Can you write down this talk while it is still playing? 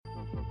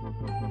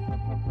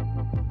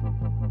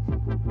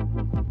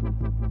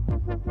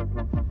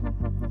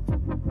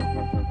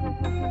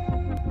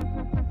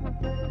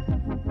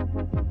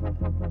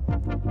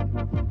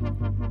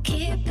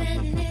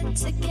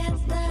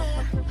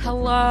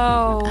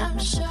Hello,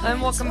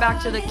 and welcome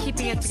back to the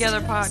Keeping It Together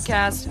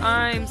podcast.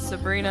 I'm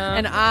Sabrina.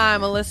 And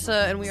I'm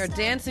Alyssa, and we are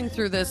dancing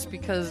through this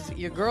because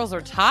your girls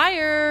are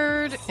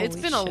tired. It's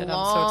been a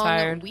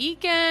long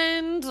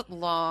weekend,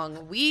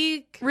 long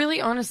week.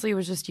 Really, honestly, it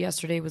was just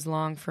yesterday was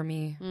long for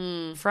me.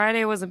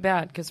 Friday wasn't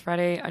bad because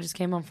Friday I just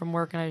came home from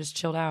work and I just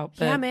chilled out.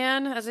 But yeah,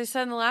 man, as I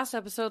said in the last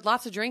episode,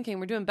 lots of drinking.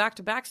 We're doing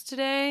back-to-backs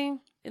today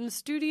in the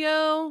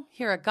studio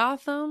here at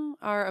Gotham,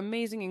 our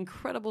amazing,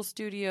 incredible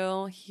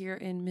studio here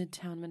in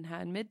Midtown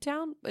Manhattan.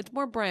 Midtown? It's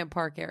more Bryant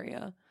Park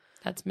area.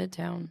 That's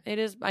Midtown. It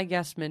is, I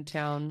guess,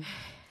 Midtown.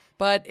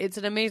 But it's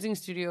an amazing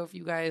studio. If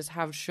you guys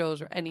have shows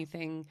or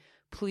anything,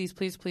 please,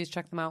 please, please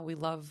check them out. We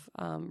love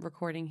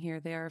recording here.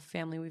 They are a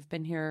family. We've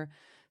been here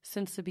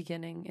since the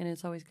beginning, and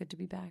it's always good to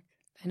be back.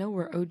 I know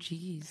we're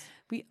OGs.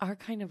 We are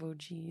kind of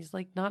OGs.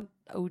 Like, not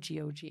OG.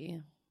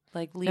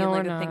 Like, Lee and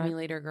like the Thank Me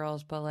Later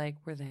girls, but like,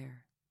 we're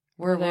there.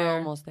 We're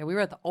almost there. We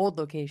were at the old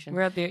location.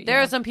 We're at the. There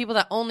are some people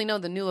that only know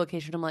the new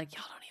location. I'm like,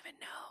 y'all don't even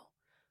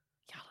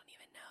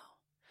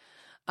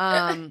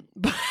know.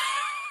 But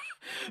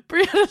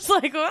Brianna's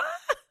like, what?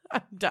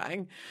 I'm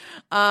dying.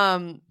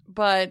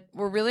 But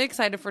we're really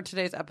excited for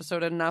today's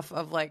episode. Enough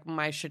of like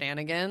my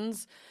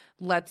shenanigans.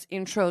 Let's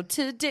intro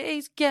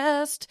today's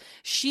guest.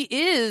 She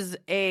is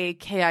a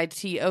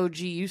KIT OG.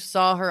 You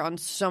saw her on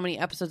so many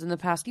episodes in the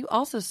past. You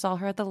also saw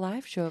her at the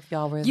live show if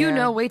y'all were there. You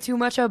know way too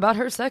much about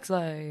her sex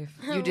life.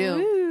 You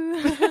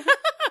do.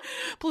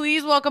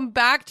 Please welcome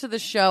back to the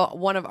show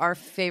one of our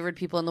favorite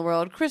people in the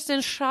world,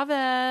 Krysten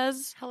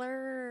Chavez. Hello.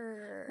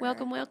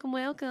 Welcome. Hi.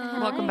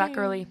 Welcome back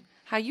early.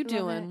 How you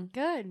doing?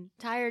 Good.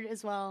 Tired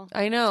as well.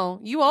 I know.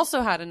 You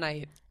also had a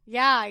night.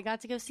 Yeah, I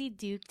got to go see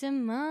Duke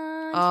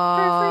Dumont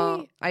for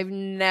free. I've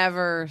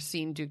never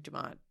seen Duke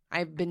Dumont.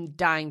 I've been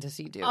dying to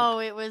see Duke. Oh,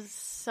 it was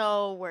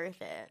so worth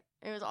it.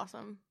 It was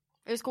awesome.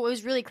 It was cool. It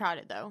was really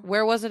crowded though.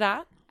 Where was it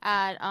at?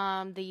 At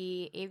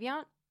the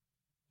Aviant.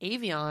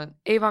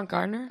 Avon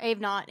Gardner?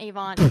 Avant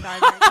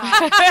Gardner.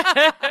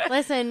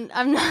 Listen,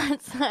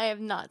 I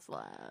have not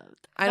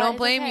slept. I don't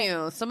blame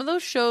you. Some of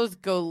those shows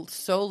go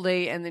so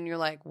late and then you're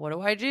like, what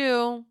do I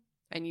do?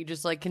 And you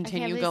just like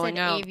continue going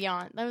out.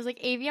 Aviant. That was like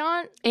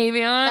Aviant.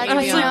 I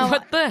was like,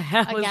 what the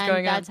hell is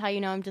going on? That's how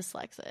you know I'm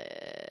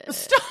dyslexic.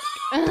 Stop.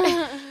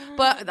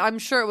 But I'm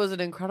sure it was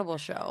an incredible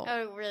show.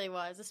 Oh, it really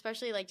was.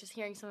 Especially like just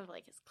hearing some of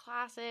like his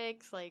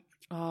classics. Like,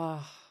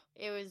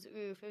 it was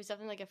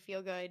definitely like a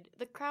feel good.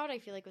 The crowd I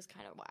feel like was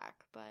kind of whack,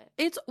 but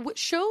it's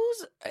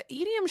shows.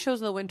 EDM shows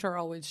in the winter are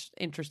always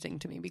interesting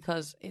to me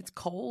because it's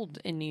cold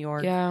in New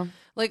York. Yeah,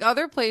 like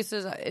other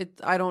places,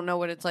 I don't know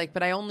what it's like,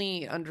 but I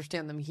only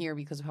understand them here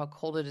because of how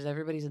cold it is.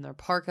 Everybody's in their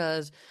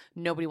parkas.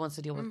 Nobody wants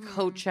to deal with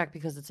coat check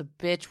because it's a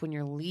bitch when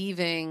you're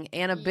leaving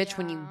and a bitch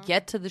when you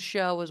get to the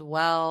show as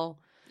well.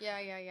 Yeah.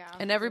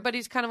 And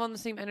everybody's kind of on the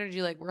same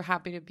energy. Like, we're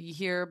happy to be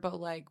here, but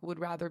like, would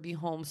rather be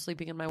home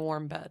sleeping in my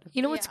warm bed.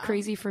 You know what's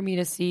crazy for me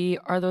to see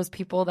are those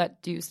people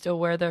that do still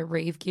wear the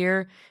rave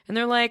gear, and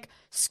they're like,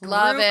 screw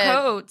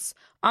coats.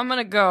 I'm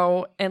gonna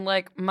go in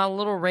like my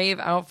little rave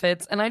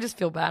outfits, and I just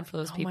feel bad for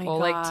those people.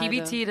 Like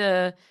TBT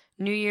to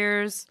New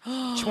Year's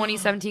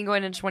 2017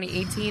 going into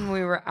 2018,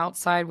 we were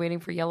outside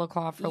waiting for Yellow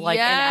Claw for like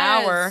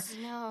an hour,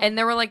 and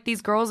there were like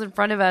these girls in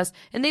front of us,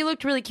 and they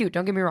looked really cute.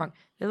 Don't get me wrong.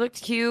 They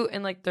looked cute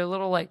in like their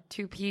little like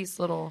two-piece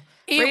little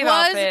rave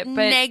outfit.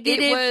 But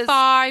it was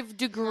 -5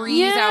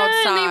 degrees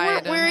outside. And they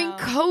weren't wearing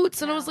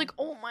coats. And I was like,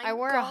 oh my God. I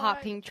wore a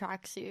hot pink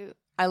tracksuit.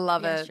 I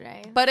love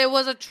yesterday. it. But it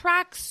was a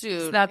tracksuit.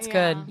 So that's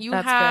good. You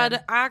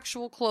had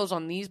actual clothes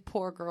on. These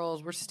poor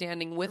girls were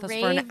standing with us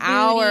for an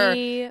hour.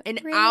 An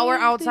hour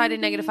outside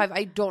in -5.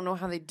 I don't know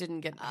how they didn't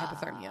get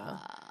hypothermia.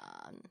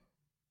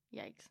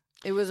 Yikes.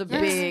 It was a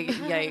big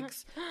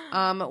yikes.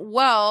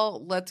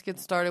 Well, let's get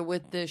started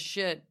with this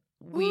shit.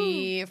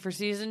 We, for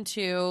season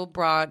 2,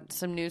 brought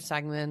some new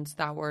segments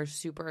that we're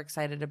super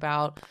excited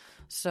about.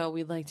 So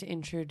we'd like to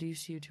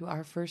introduce you to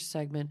our first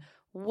segment,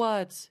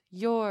 What's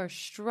Your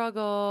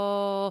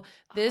Struggle?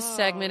 This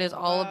segment is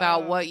all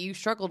about what you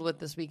struggled with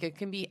this week. It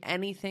can be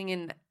anything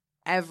and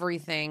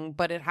everything,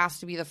 but it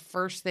has to be the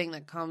first thing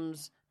that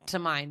comes to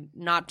mind.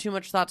 Not too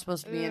much thought's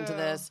supposed to be into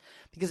this,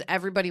 because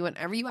everybody,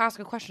 whenever you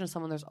ask a question to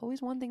someone, there's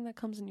always one thing that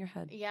comes in your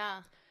head.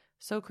 Yeah.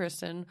 So,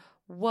 Krysten,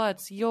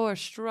 what's your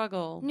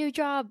struggle? New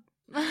job.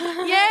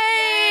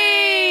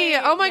 Yay!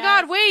 Oh my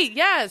God! Wait,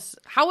 yes.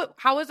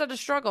 How is that a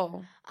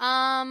struggle?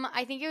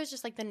 I think it was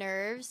just like the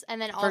nerves, and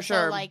then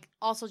also like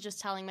just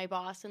telling my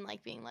boss and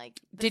like being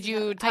like. Did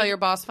you tell your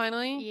boss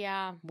finally?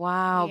 Yeah.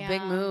 Wow,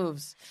 big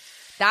moves.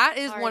 That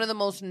is one of the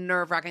most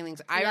nerve-wracking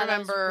things. I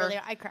remember.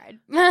 I cried.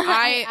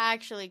 I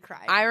actually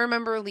cried. I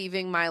remember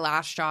leaving my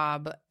last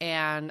job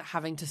and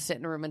having to sit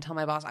in a room and tell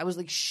my boss. I was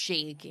like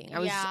shaking.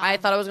 I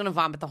thought I was gonna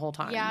vomit the whole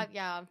time.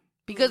 Yeah.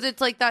 Because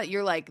it's like that.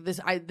 You're like this.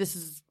 This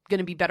is going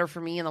to be better for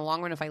me in the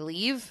long run if I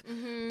leave,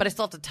 but I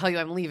still have to tell you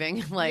I'm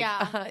leaving. Like,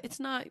 it's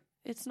not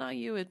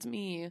you, it's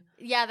me.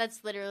 Yeah,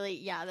 that's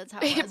literally, that's how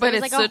it was. But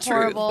it was it's like the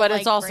truth, but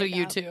it's also breakup.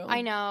 you too.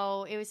 I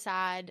know, it was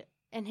sad.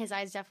 and his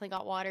eyes definitely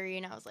got watery,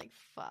 and I was like,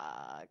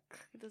 fuck,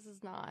 this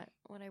is not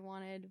what I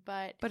wanted.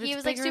 But he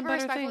was like super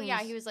respectful. Things. Yeah,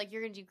 he was like,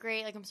 you're gonna do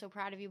great. Like, I'm so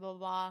proud of you, blah blah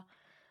blah.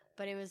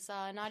 But it was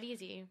not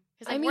easy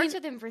because I worked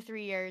with him for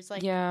 3 years.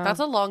 Like, yeah, that's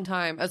a long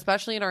time,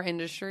 especially in our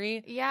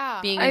industry. Yeah,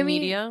 being in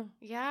media.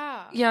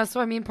 Yeah. So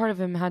I mean, part of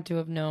him had to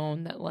have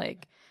known that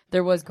like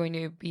there was going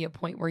to be a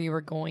point where you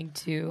were going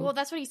to. Well,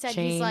 that's what he said.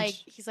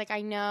 Change. He's like,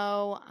 I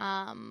know.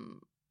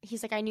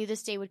 He's like, I knew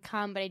this day would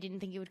come, but I didn't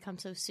think it would come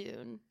so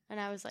soon. And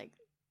I was like,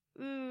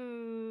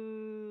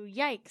 ooh,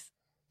 yikes.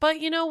 But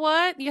you know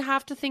what? You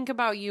have to think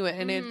about you,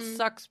 and it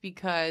sucks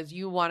because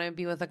you want to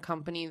be with a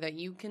company that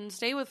you can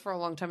stay with for a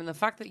long time. And the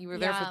fact that you were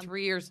there for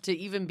 3 years to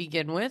even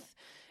begin with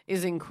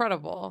is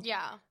incredible.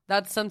 Yeah.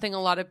 That's something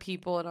a lot of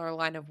people in our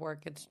line of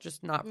work, it's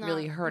just not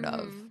really heard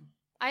of.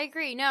 I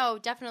agree. No,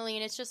 definitely.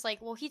 And it's just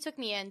like, well, he took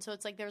me in, so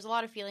it's like there was a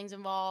lot of feelings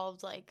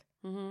involved. Like,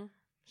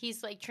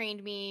 he's like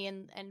trained me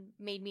and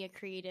made me a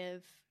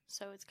creative.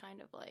 So it's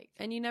kind of like...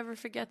 And you never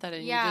forget that,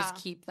 and you just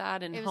keep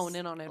that and hone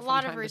in on it from time to time. A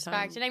lot of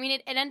respect. And I mean,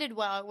 it ended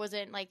well. It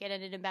wasn't like it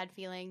ended in bad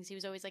feelings. He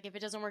was always like, if it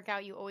doesn't work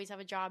out, you always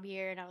have a job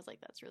here. And I was like,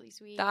 that's really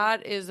sweet.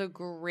 That is a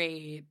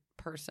great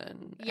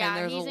person. Yeah,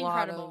 and he's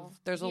incredible.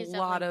 There's a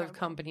lot of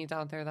companies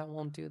out there that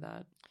won't do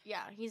that.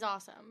 Yeah, he's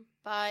awesome.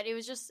 But it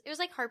was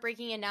like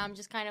heartbreaking, and now I'm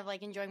just kind of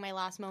like enjoying my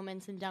last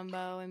moments in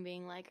Dumbo and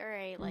being like, all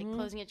right, like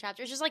closing a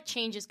chapter. It's just like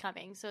change is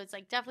coming. So it's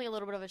like definitely a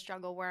little bit of a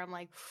struggle where I'm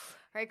like,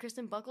 all right,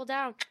 Krysten, buckle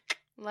down.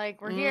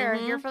 Like, we're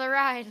here for the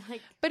ride.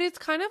 Like, but it's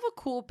kind of a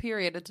cool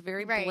period. It's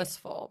very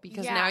blissful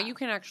because now you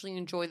can actually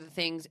enjoy the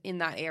things in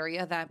that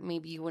area that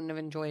maybe you wouldn't have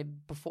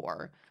enjoyed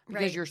before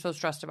because you're so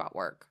stressed about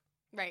work.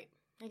 Right.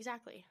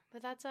 Exactly.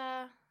 But that's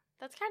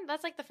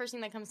like the first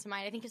thing that comes to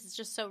mind. I think 'cause it's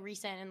just so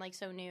recent and like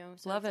so new.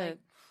 So Love it.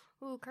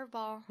 Like, ooh,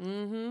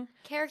 curveball.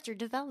 Character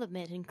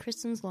development in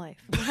Kristen's life.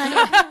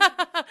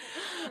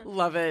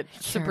 Love it.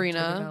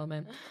 Sabrina,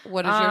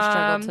 what is your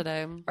struggle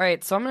today? All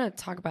right, so I'm going to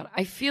talk about it.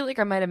 I feel like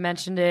I might have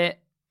mentioned it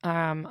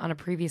on a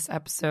previous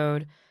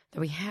episode that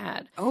we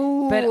had.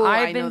 Oh, but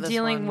I've been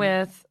dealing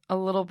with a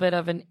little bit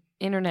of an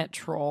internet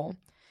troll.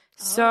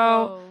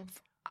 So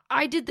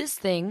I did this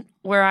thing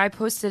where I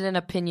posted an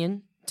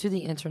opinion to the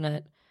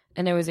internet,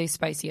 and it was a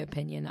spicy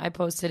opinion. I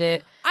posted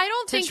it. I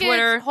don't think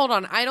Twitter. Hold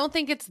on. I don't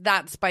think it's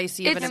that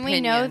spicy of an opinion. Can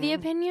we know the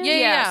opinion?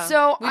 Yeah.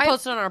 So we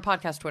posted on our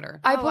podcast Twitter.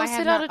 I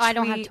posted out a tweet. I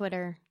don't have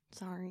Twitter.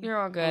 Sorry. You're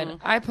all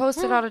good. I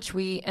posted out a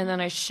tweet, and then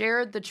I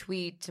shared the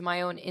tweet to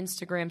my own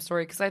Instagram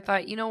story because I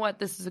thought, you know what?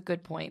 This is a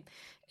good point.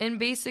 And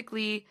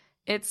basically,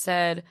 it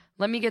said,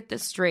 let me get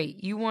this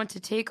straight. You want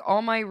to take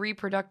all my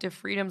reproductive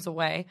freedoms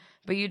away,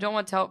 but you don't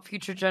want to help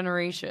future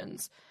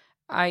generations,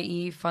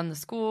 i.e. fund the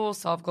school,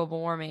 solve global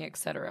warming,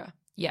 etc.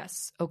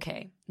 Yes,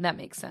 okay, that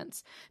makes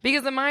sense.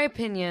 Because in my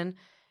opinion,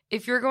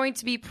 if you're going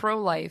to be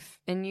pro-life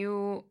and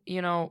you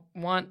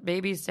want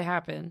babies to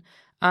happen,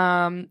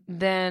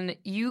 then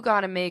you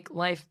got to make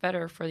life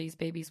better for these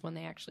babies when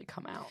they actually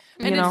come out.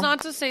 And it's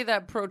not to say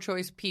that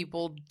pro-choice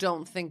people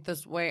don't think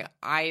this way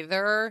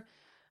either.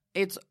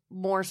 It's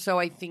more so,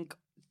 I think,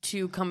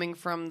 too, coming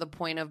from the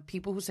point of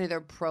people who say they're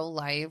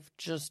pro-life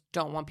just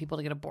don't want people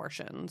to get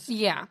abortions.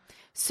 Yeah.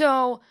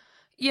 So,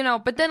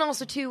 but then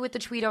also, too, with the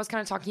tweet I was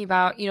kind of talking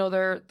about,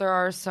 there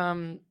are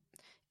some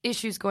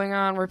issues going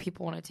on where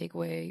people want to take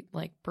away,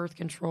 like, birth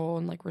control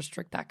and, like,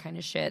 restrict that kind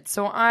of shit.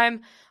 So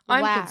I'm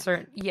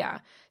concerned. Yeah.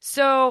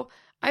 So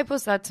I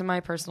post that to my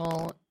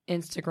personal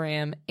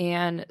Instagram,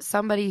 and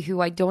somebody who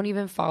I don't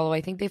even follow,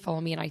 I think they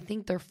follow me, and I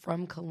think they're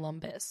from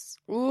Columbus.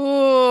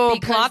 Ooh,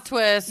 plot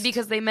twist.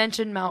 Because they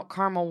mentioned Mount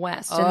Carmel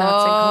West, and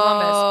that's in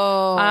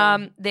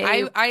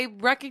Columbus. I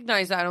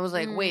recognize that, and I was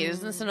like, wait,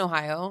 isn't this in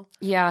Ohio?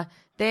 Yeah.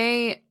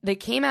 They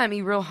came at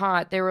me real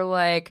hot. They were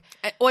like...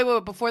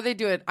 Wait. Before they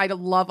do it, I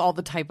love all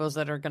the typos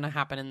that are going to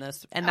happen in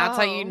this. And that's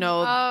how you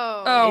know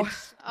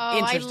it's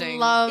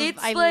interesting.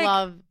 I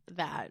love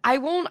that. I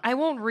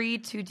won't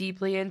read too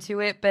deeply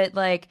into it, but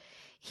like...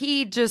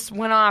 He just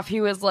went off. He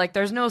was like,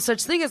 there's no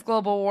such thing as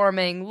global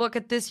warming. Look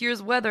at this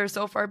year's weather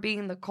so far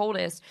being the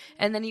coldest.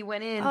 And then he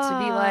went in to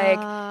be like,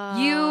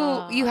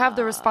 you have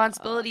the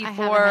responsibility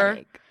for...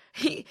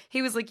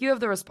 He was like, you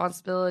have the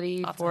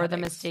responsibility for the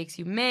mistakes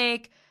you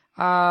make.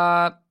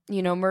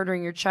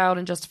 Murdering your child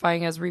and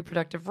justifying as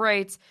reproductive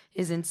rights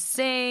is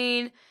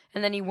insane.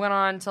 And then he went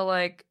on to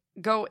like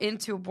go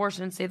into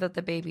abortion and say that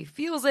the baby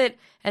feels it,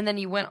 and then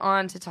he went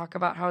on to talk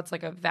about how it's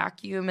like a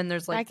vacuum and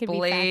there's like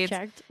blades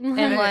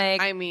and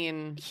like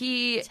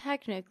he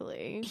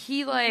technically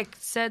like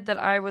said that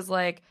I was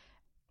like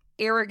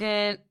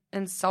arrogant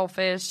and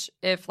selfish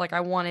if like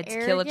I wanted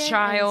to kill a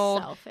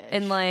child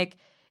and like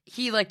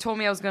he like told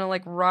me I was gonna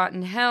like rot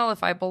in hell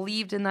if I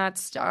believed in that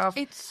stuff.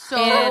 It's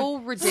so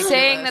ridiculous.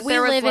 Saying that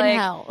there was live like in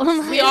hell.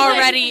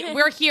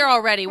 we're here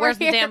already. Where's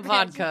the damn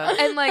vodka?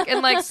 And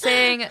like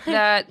saying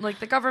that like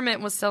the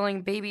government was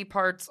selling baby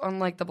parts on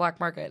like the black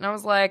market, and I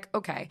was like,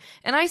 okay.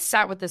 And I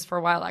sat with this for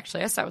a while.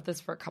 Actually, I sat with this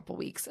for a couple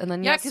weeks, and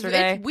then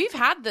yesterday we've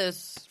had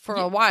this for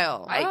a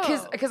while.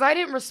 Because I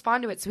didn't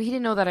respond to it, so he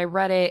didn't know that I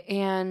read it.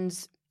 And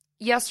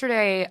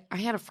yesterday, I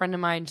had a friend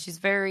of mine. She's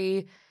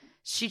very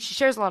she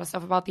shares a lot of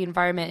stuff about the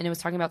environment, and it was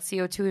talking about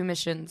CO2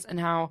 emissions and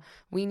how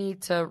we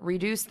need to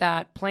reduce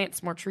that, plant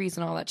some more trees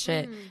and all that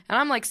shit. And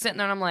I'm like sitting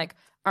there and I'm like,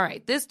 all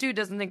right, this dude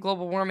doesn't think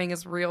global warming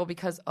is real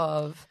because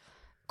of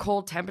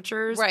cold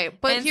temperatures. Right.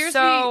 But and here's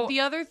so,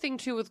 the other thing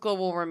too with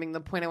global warming, the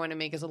point I want to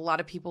make is a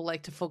lot of people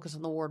like to focus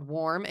on the word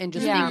warm and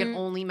just think it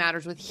only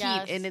matters with heat.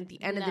 Yes. And at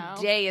the end of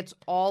the day, it's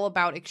all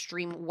about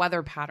extreme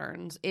weather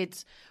patterns.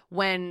 It's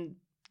when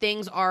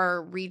things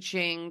are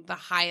reaching the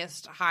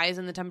highest highs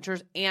in the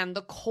temperatures and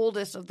the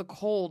coldest of the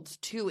colds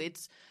too.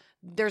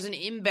 There's an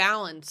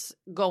imbalance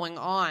going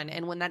on,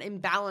 and when that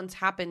imbalance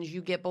happens,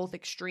 you get both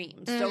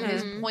extremes. So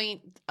his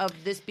point of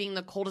this being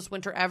the coldest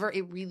winter ever,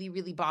 it really,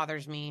 really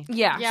bothers me.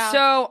 Yeah.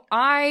 So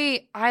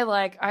I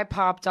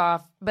popped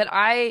off, but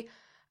I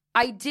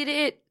did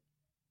it.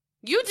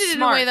 You did it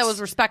smart. in a way that was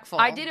respectful.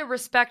 I did it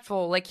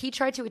respectful. Like, he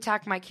tried to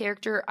attack my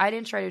character. I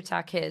didn't try to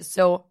attack his.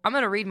 So I'm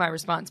going to read my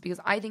response because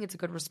I think it's a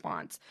good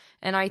response.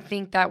 And I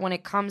think that when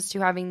it comes to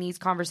having these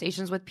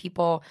conversations with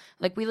people,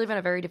 like, we live in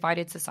a very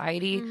divided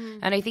society.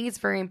 And I think it's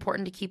very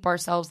important to keep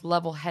ourselves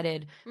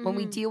level-headed when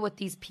we deal with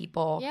these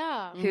people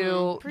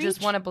who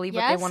just want to believe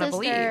what they want to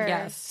believe.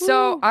 Yes.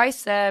 So I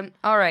said,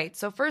 all right,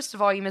 so first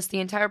of all, you missed the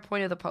entire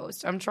point of the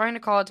post. I'm trying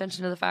to call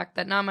attention to the fact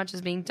that not much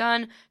is being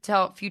done to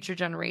help future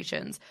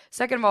generations.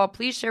 Second of all,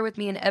 please share with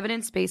me an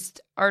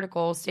evidence-based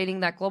article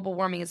stating that global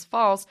warming is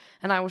false,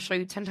 and I will show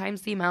you 10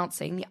 times the amount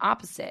saying the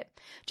opposite.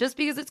 Just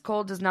because it's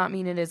cold does not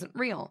mean it isn't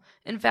real.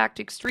 In fact,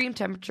 extreme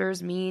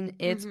temperatures mean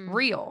it's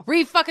real.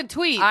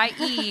 Re-fucking-tweet.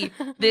 I.e.,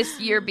 this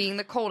year being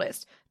the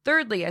coldest.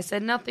 Thirdly, I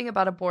said nothing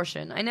about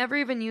abortion. I never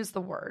even used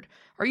the word.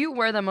 Are you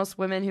aware that most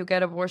women who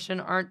get abortion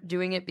aren't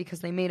doing it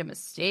because they made a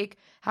mistake?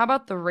 How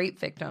about the rape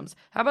victims?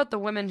 How about the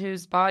women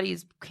whose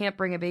bodies can't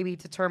bring a baby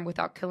to term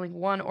without killing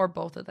one or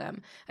both of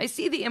them? I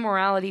see the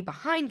immorality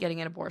behind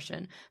getting an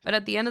abortion, but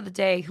at the end of the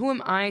day, who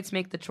am I to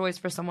make the choice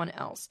for someone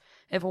else?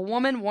 If a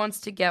woman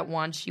wants to get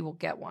one, she will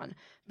get one.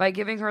 By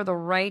giving her the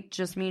right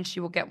just means she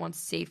will get one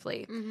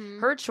safely.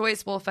 Her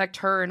choice will affect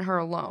her and her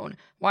alone.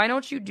 Why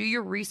don't you do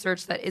your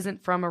research that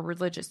isn't from a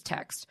religious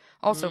text?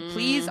 Also,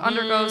 please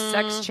undergo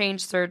sex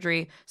change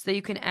surgery so that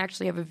you can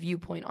actually have a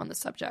viewpoint on the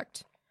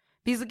subject.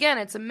 Because again,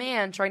 it's a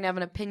man trying to have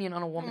an opinion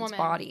on a woman's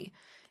body.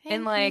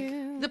 And like,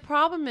 the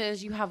problem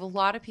is you have a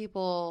lot of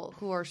people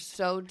who are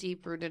so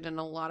deep rooted in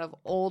a lot of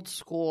old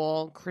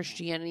school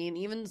Christianity and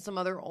even some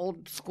other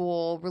old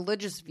school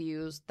religious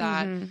views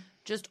that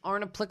just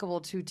aren't applicable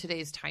to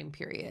today's time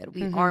period.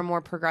 We are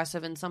more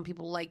progressive, and some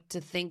people like to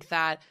think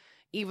that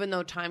even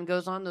though time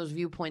goes on, those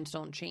viewpoints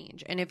don't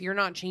change. And if you're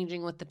not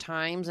changing with the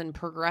times and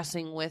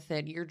progressing with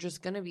it, you're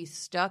just going to be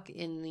stuck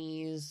in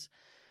these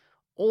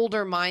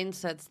older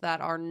mindsets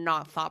that are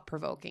not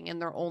thought-provoking, and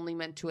they're only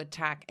meant to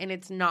attack, and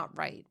it's not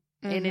right.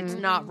 And it's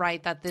not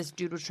right that this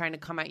dude was trying to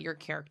come at your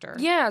character.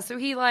 Yeah,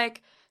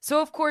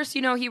 so of course,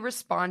 you know, he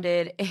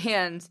responded,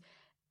 and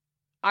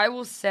I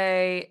will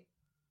say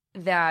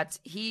that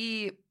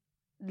he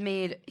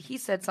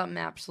said something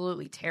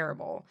absolutely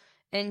terrible,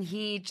 and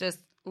he just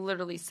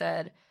literally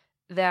said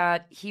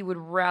that he would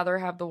rather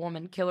have the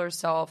woman kill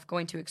herself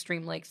going to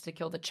extreme lengths to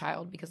kill the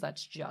child because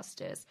that's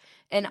justice.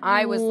 And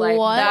I was like,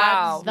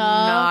 wow,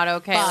 not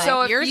okay. Fuck? Like,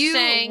 so if you're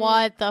saying,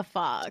 what the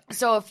fuck?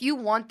 So if you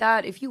want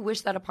that, if you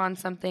wish that upon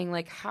something,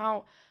 like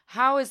how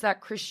is that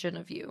Christian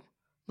of you?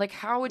 Like,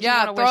 how would you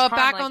want to throw wish it back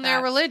harm like on that?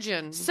 their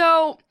religion?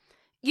 So,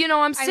 you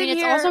know, I'm sitting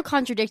it's here. also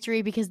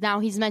contradictory because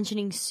now he's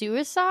mentioning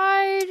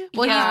suicide.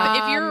 Well,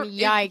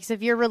 Yikes!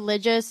 If you're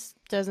religious,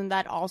 doesn't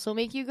that also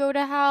make you go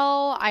to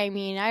hell? I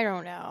mean, I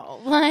don't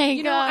know. Like,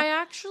 you know,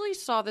 I actually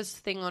saw this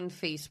thing on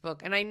Facebook,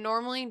 and I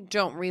normally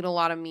don't read a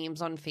lot of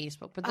memes on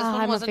Facebook, but this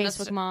one wasn't. I'm a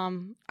Facebook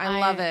mom. I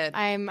love it.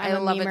 I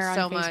love it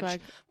so much.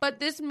 much.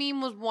 But this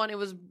meme was one. It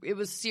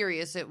was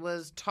serious. It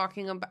was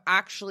talking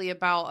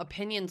about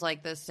opinions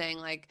like this, saying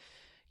like,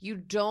 you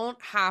don't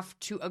have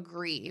to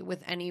agree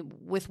with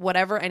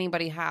whatever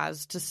anybody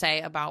has to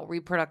say about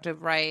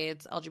reproductive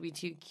rights,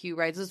 LGBTQ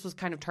rights. This was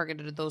kind of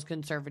targeted at those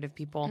conservative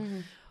people.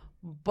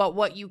 But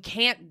what you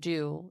can't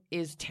do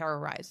is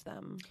terrorize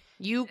them.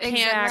 You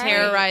can't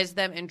terrorize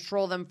them and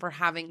troll them for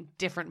having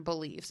different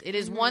beliefs. It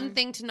is one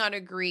thing to not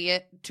agree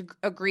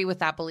with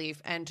that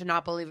belief and to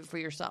not believe it for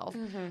yourself.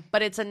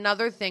 But it's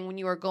another thing when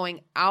you are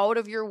going out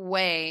of your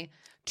way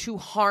to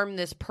harm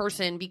this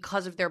person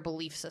because of their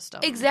belief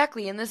system.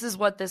 Exactly. And this is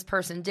what this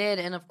person did.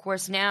 And of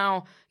course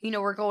now, you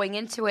know, we're going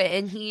into it,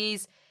 and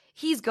he's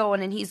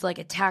going and he's like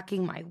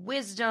attacking my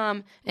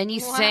wisdom, and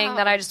he's saying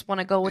that I just want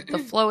to go with the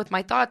flow with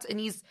my thoughts, and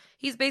he's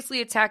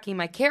basically attacking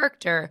my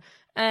character.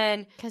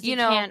 And because you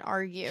know, can't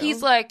argue.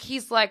 He's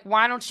like,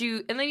 why don't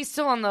you? And then he's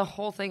still on the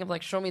whole thing of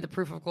like, show me the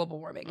proof of global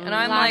warming. And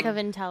I'm lack like, of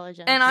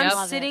intelligence. And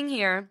I'm sitting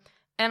here,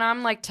 and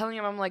I'm like telling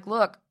him, I'm like,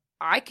 look,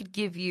 I could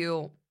give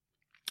you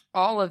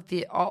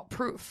all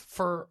proof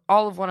for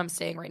all of what I'm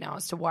saying right now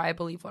as to why I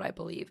believe what I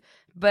believe,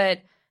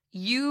 but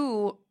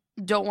you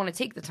don't want to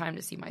take the time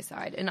to see my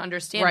side and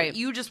understand it.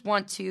 You just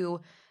want to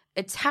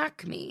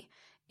attack me.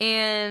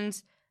 And,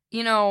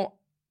 you know,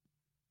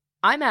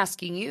 I'm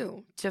asking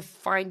you to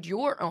find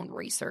your own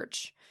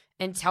research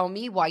and tell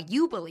me why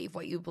you believe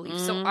what you believe,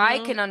 so I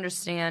can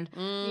understand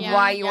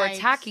why you're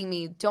attacking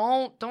me.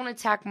 Don't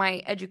attack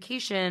my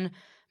education,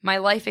 my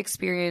life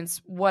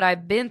experience, what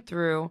I've been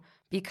through,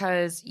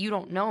 because you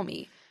don't know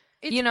me.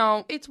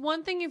 It's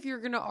one thing if you're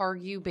going to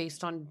argue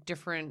based on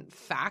different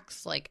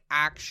facts, like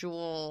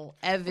actual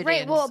evidence,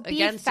 right? Well, be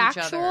against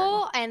factual each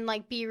other. and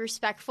like be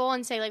respectful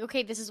and say like,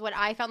 okay, this is what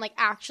I found. Like,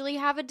 actually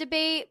have a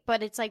debate.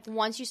 But it's like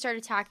once you start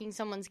attacking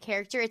someone's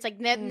character, it's like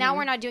now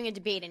we're not doing a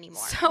debate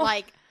anymore. So,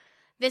 like,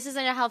 this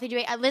isn't a healthy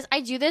debate. I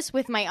do this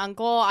with my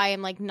uncle. I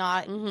am like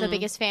not the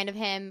biggest fan of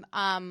him.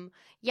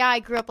 Yeah,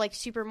 I grew up like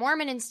super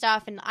Mormon and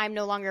stuff, and I'm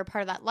no longer a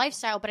part of that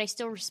lifestyle, but I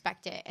still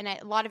respect it. And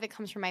a lot of it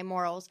comes from my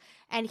morals.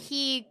 And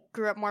he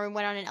grew up Mormon,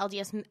 went on an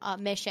LDS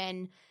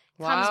mission,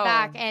 comes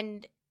back,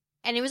 and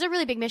it was a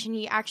really big mission.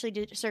 He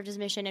actually served his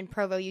mission in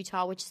Provo,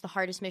 Utah, which is the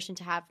hardest mission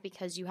to have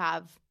because you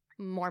have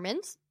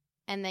Mormons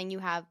and then you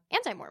have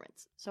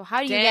anti-Mormons. So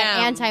how do you get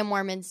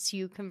anti-Mormons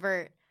to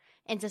convert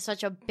into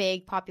such a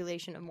big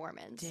population of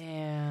Mormons?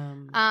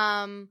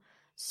 Damn.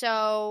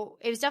 So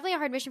it was definitely a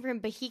hard mission for him,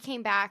 but he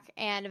came back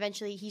and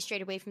eventually he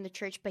strayed away from the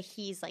church, but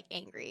he's like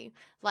angry.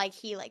 Like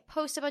he like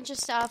posts a bunch of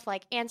stuff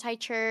like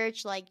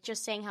anti-church, like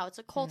just saying how it's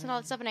a cult and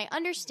all that stuff. And I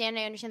understand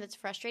that's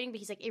frustrating, but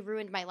he's like, it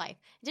ruined my life.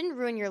 It didn't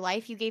ruin your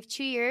life. You gave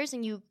 2 years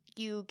and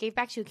you gave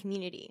back to a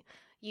community.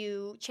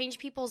 You changed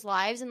people's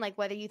lives, and like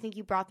whether you think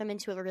you brought them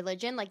into a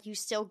religion, like you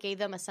still gave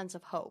them a sense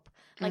of hope.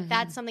 Like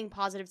that's something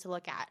positive to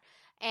look at.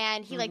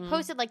 And he like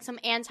posted like some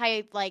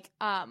anti like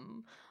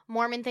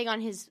Mormon thing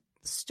on his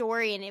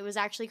story, and it was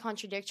actually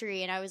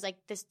contradictory, and I was like,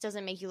 this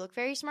doesn't make you look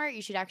very smart.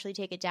 You should actually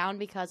take it down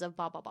because of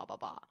blah blah blah blah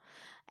blah.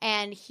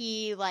 And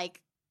he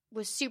like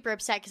was super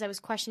upset because I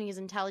was questioning his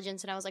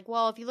intelligence, and I was like,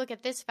 well, if you look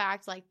at this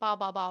fact, like blah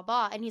blah blah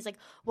blah. And he's like,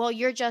 well,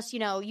 you're just you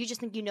just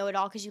think you know it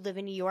all because you live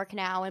in New York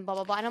now and blah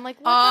blah blah. And I'm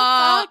like, what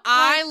the fuck?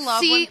 I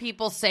love when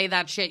people say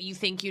that shit. You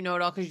think you know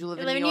it all because you live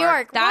in New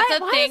York.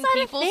 That's a thing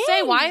people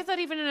say. Why is that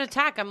even an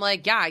attack? I'm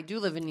like, yeah, I do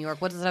live in New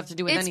York. What does it have to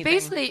do with anything?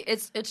 It's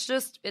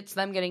basically it's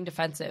them getting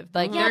defensive.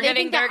 Like they're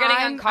getting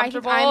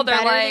uncomfortable. I'm they're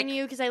better like, than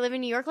you because I live in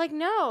New York. Like,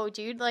 no,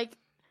 dude. Like,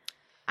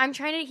 I'm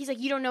trying to. He's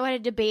like, you don't know how to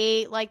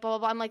debate. Like, blah blah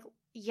blah. I'm like,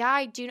 yeah,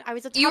 I do. I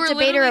was a top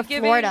debater of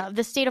Florida, of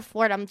the state of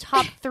Florida. I'm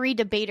top 3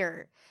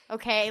 debater.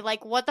 Okay,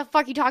 like what the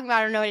fuck are you talking about?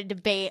 I don't know how to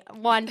debate.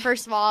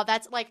 First of all,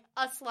 that's like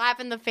a slap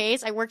in the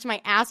face. I worked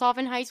my ass off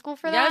in high school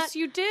for that. Yes,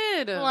 you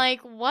did. Like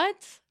what?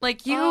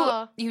 Like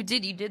you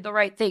did the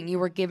right thing. You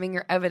were giving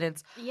your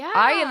evidence. Yeah.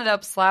 I ended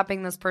up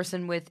slapping this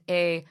person with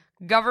a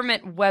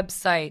government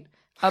website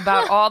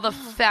about all the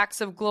facts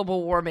of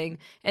global warming,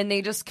 and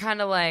they just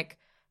kind of like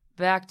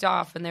backed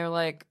off, and they're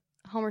like,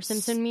 Homer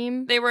Simpson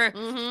meme. They were,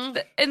 and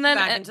then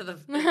back into the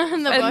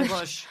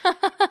bush.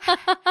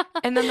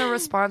 And then the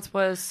response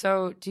was,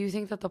 so do you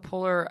think that the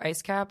polar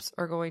ice caps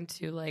are going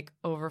to like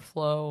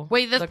overflow?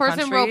 Wait, this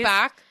person wrote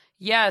back?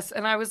 Yes.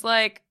 And I was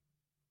like,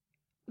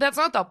 that's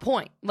not the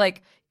point.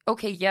 Like,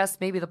 okay, yes,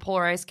 maybe the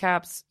polar ice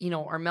caps,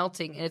 are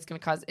melting and it's going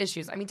to cause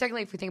issues. I mean,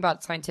 technically, if we think about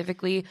it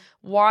scientifically,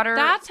 water.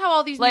 That's how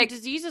all these new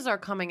diseases are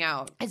coming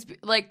out. It's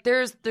like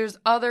there's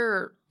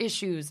other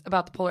issues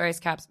about the polar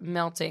ice caps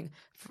melting.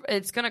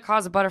 It's going to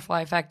cause a butterfly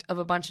effect of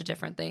a bunch of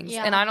different things.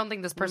 Yeah. And I don't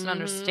think this person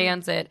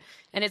understands it.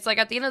 And it's like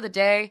at the end of the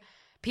day,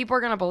 people are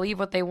going to believe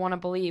what they want to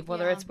believe,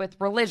 whether it's with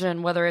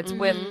religion, whether it's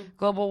with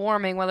global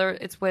warming, whether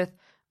it's with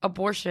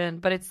abortion.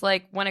 But it's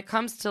like when it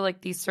comes to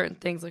like these certain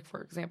things, like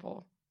for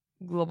example,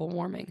 global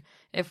warming,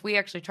 if we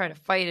actually try to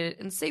fight it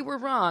and say we're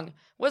wrong,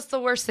 what's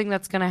the worst thing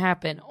that's going to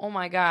happen? Oh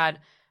my God,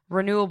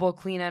 renewable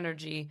clean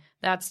energy.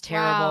 That's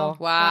terrible.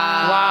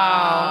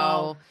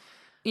 Wow.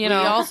 We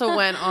also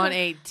went on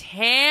a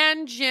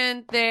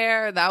tangent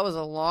there. That was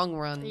a long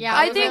run. Yeah,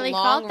 I really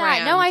felt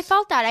that. No, I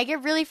felt that. I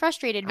get really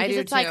frustrated because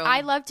it's like, too.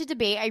 I love to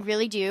debate. I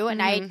really do. And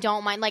I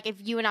don't mind. Like, if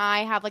you and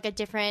I have like a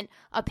different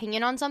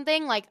opinion on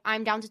something, like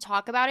I'm down to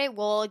talk about it.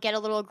 We'll get a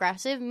little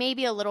aggressive,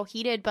 maybe a little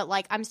heated, but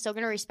like I'm still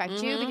going to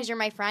respect you because you're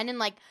my friend. And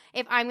like,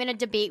 if I'm going to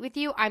debate with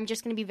you, I'm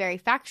just going to be very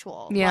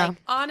factual. Yeah.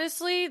 Like,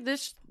 honestly,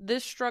 this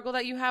struggle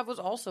that you have was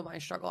also my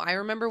struggle. I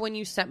remember when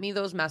you sent me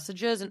those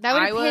messages, and that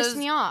would I have was pissed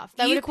me off.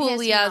 That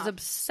equally as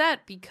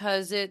upset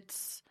because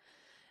it's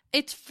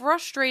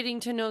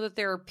frustrating to know that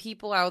there are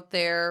people out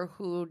there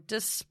who,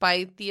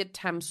 despite the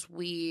attempts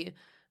we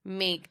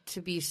make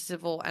to be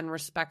civil and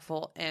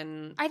respectful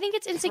and I think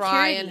it's insecurity.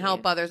 Try and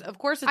help others. Of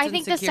course, it's I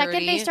think insecurity. The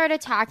second they start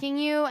attacking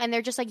you and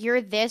they're just like,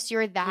 you're this,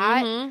 you're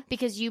that,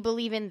 because you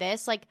believe in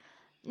this, like,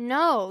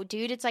 no,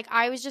 dude, it's like,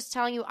 I was just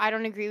telling you I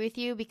don't agree with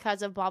you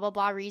because of blah, blah,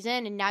 blah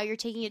reason, and now you're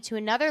taking it to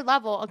another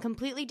level, a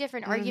completely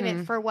different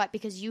argument for what?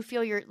 Because you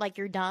feel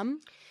you're dumb?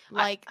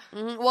 Like,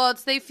 well,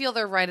 they feel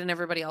they're right and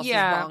everybody else is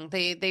wrong.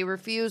 They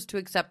refuse to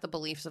accept the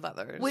beliefs of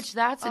others. Which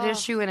that's an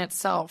issue in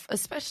itself,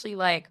 especially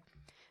like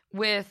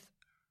with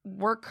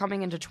we're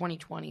coming into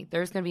 2020.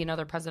 There's going to be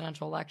another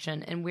presidential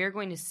election, and we're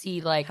going to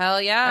see like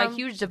hell yeah, a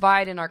huge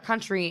divide in our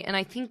country. And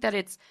I think that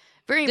it's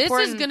very This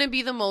important. is going to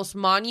be the most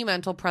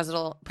monumental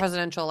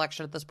presidential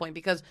election at this point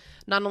because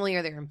not only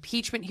are there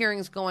impeachment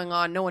hearings going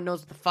on, no one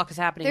knows what the fuck is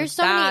happening. There's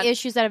so many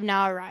issues that have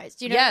now arisen.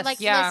 You know, Yes, like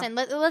yeah. listen,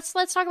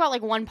 let's talk about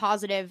like one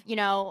positive, you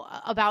know,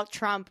 about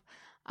Trump.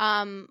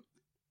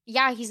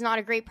 Yeah, he's not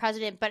a great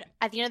president, but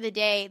at the end of the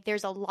day,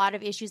 there's a lot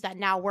of issues that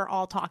now we're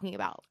all talking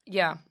about.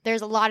 Yeah.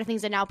 There's a lot of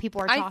things that now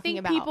people are talking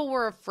about. I think people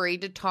were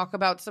afraid to talk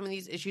about some of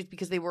these issues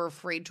because they were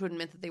afraid to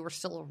admit that they were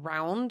still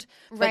around.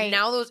 But Right.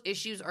 now those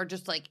issues are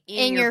just like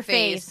in your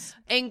face.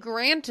 And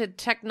granted,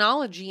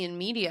 technology and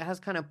media has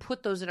kind of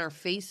put those in our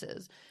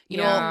faces. You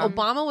Yeah. know,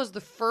 Obama was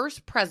the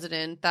first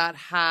president that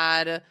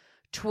had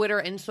Twitter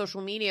and social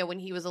media when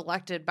he was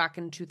elected back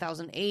in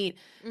 2008.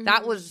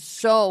 That was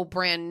so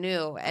brand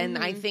new. And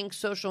I think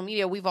social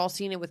media, we've all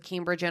seen it with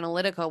Cambridge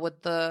Analytica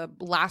with the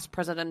last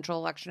presidential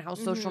election, how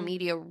social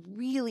media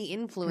really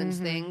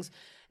influenced things.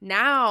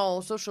 Now,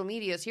 social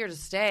media is here to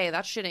stay.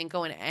 That shit ain't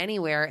going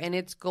anywhere. And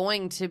it's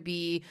going to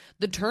be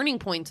the turning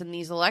points in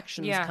these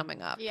elections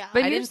coming up. Yeah.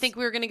 But I didn't here's- think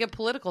we were going to get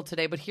political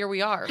today, but here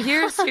we are.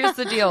 Here's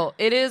the deal.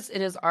 It is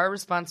our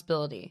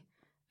responsibility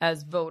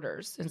as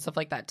voters and stuff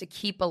like that to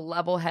keep a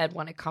level head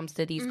when it comes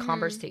to these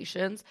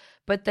conversations,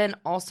 but then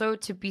also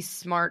to be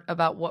smart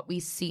about what we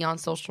see on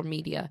social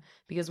media,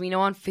 because we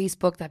know on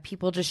Facebook that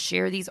people just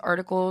share these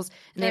articles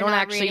and they They're don't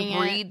not actually reading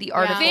it. read the Yeah.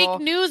 article. Fake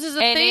news is a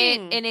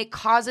thing. and it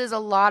causes a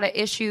lot of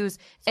issues.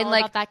 It's and all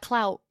like about that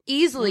clout.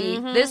 easily,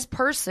 this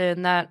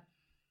person that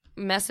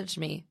messaged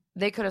me,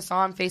 they could have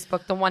saw on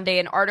Facebook the one day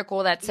an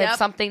article that said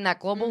something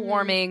that global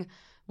warming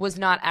was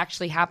not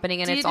actually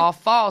happening and it's all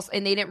false,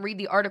 and they didn't read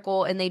the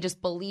article and they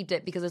just believed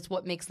it because it's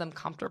what makes them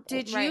comfortable.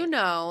 Did you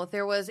know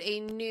there was a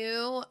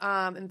new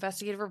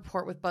investigative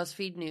report with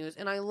BuzzFeed News?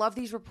 And I love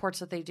these reports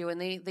that they do. And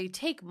they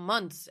take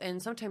months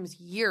and sometimes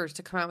years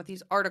to come out with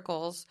these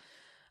articles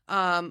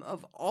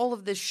of all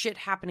of this shit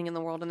happening in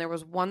the world. And there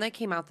was one that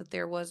came out that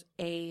there was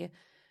a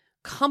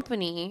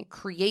company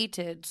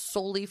created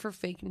solely for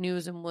fake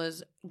news and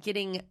was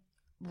getting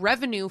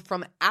revenue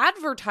from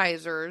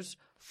advertisers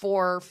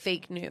for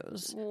fake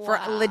news, for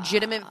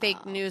legitimate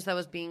fake news that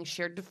was being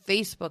shared to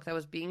Facebook, that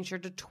was being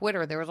shared to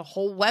Twitter. There was a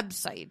whole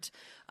website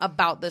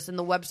about this, and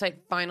the website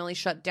finally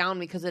shut down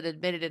because it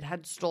admitted it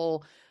had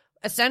stole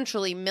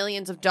essentially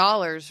millions of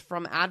dollars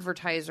from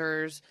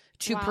advertisers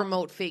to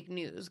promote fake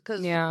news.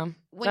 Because when you're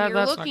that's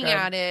not looking good.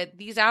 at it,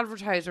 these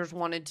advertisers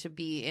wanted to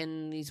be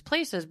in these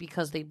places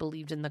because they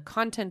believed in the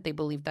content, they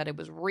believed that it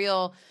was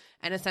real,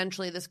 and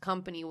essentially this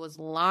company was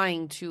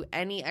lying to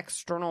any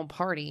external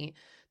party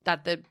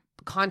that the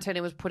content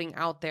it was putting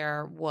out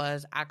there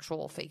was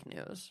actual fake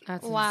news.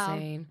 That's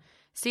insane.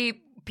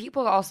 See,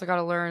 people also got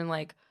to learn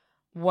like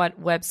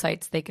what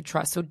websites they could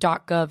trust. So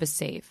 .gov is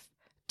safe.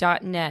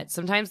 .net.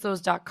 Sometimes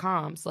those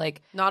 .coms,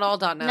 like not all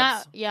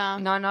 .nets.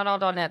 not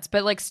all .nets,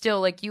 but like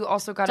still, like you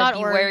also got to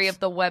be wary of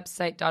the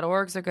website.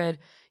 .orgs are good.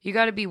 You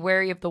got to be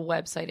wary of the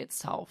website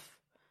itself.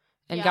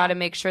 And got to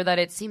make sure that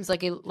it seems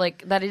like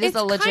that it is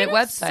a legit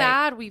website. It's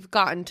sad we've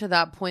gotten to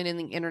that point in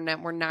the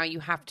internet where now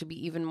you have to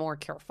be even more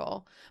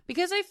careful.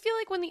 Because I feel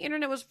like when the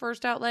internet was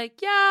first out,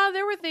 like, yeah,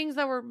 there were things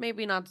that were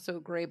maybe not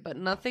so great, but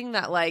nothing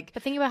that like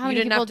But think about how you many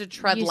didn't people have to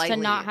tread used lightly.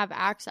 to not have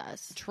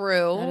access.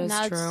 True. That is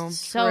Now true. it's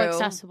so True.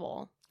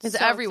 accessible. It's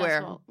So everywhere.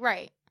 accessible.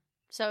 Right.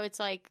 So it's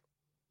like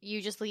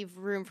you just leave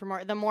room for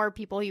more. The more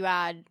people you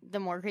add, the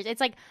more crazy. It's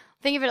like,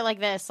 think of it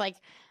like this. Like,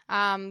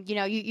 you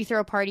know, you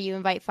throw a party, you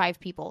invite 5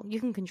 people. You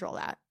can control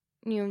that.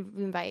 You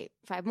invite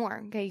 5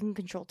 more. Okay, you can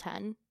control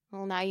 10.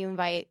 Well, now you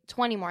invite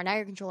 20 more. Now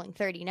you're controlling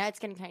 30. Now it's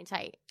getting kind of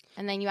tight.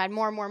 And then you add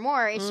more and more and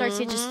more. It starts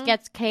to just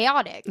gets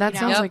chaotic. That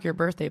you know? sounds like your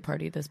birthday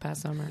party this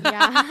past summer.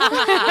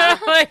 Yeah.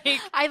 Like,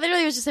 I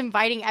literally was just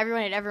inviting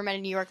everyone I'd ever met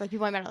in New York. Like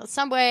people I met on the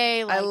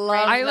subway. Like,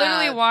 I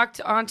literally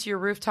walked onto your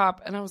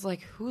rooftop and I was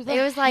like, who the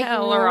It was like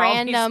hell are all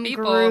these random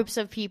people? groups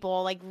of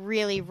people, like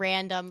really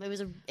random. It was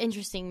an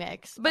interesting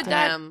mix. But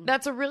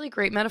that's a really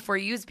great metaphor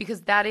you used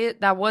because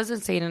that was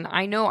insane. And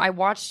I know I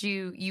watched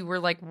you were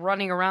like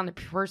running around the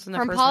person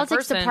from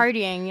politics to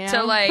partying, you know?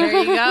 to like There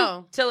you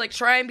go. to like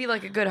try and be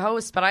like a good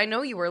host. But I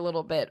know you were a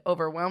little bit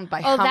overwhelmed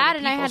by how that, many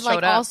and I people had showed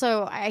like up.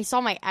 also I saw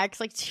my ex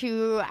like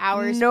 2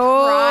 hours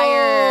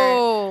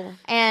prior,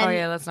 and Oh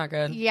yeah, that's not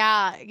good.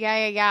 yeah.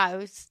 It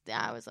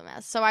was a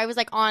mess. So I was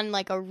like on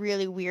like a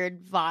really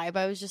weird vibe.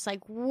 I was just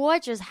like,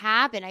 what just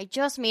happened? I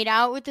just made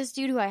out with this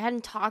dude who I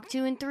hadn't talked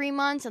to in 3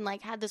 months, and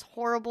like had this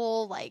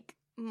horrible like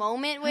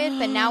moment with,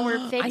 but now we're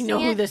fixing it. I know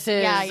who this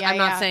is. Yeah, I'm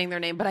not saying their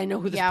name, but I know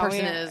who this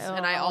person is,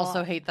 and I oh.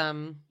 also hate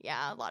them.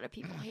 Yeah, a lot of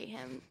people hate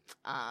him.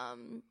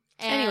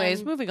 Anyways,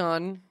 And- moving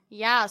on.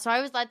 Yeah, so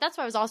I was like, that's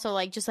why I was also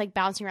like, just like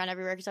bouncing around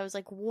everywhere because I was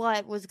like,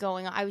 what was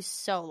going on? I was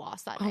so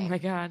lost that Oh night. my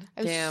god.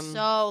 I was Damn.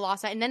 so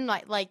lost. And then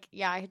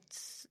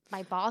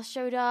my boss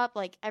showed up.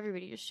 Like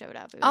everybody just showed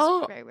up. It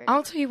was very weird.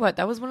 I'll tell you what.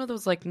 That was one of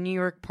those like New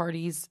York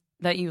parties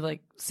that you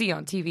like see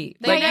on TV.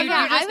 They Like never- you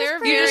I was just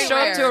pretty you just show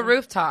up to a rare.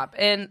 rooftop,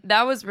 and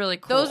that was really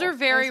cool. Those are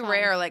very That was fun.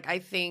 rare. Like, I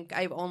think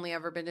I've only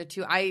ever been to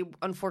 2. I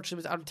unfortunately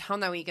was out of town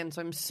that weekend,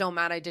 so I'm so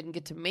mad I didn't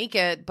get to make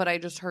it, but I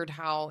just heard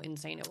how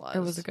insane it was. It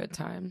was a good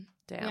time.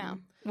 Damn. Yeah.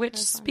 Which,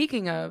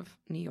 speaking of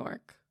New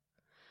York,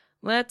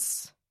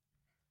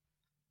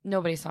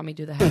 nobody saw me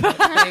do the headbutt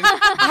thing.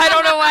 I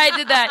don't know why I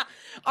did that.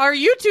 Our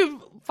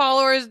YouTube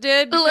followers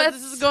did because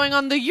this is going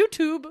on the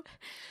YouTube.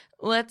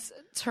 Let's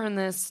turn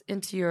this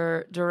into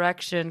your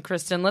direction,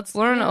 Krysten. Let's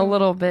learn a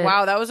little bit.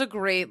 Wow, that was a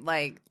great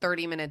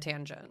 30-minute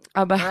tangent.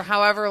 Or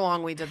however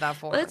long we did that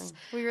for.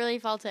 We really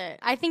felt it.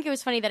 I think it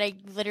was funny that I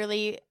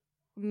literally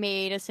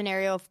made a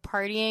scenario of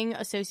partying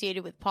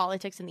associated with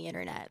politics and the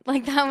internet.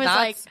 Like that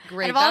was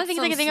great. Out of all the things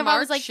I could think of, I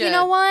was like, you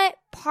know what?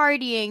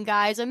 Partying,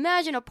 guys.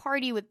 Imagine a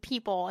party with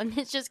people and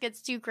it just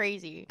gets too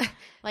crazy.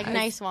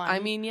 Nice one. I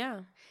mean,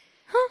 yeah.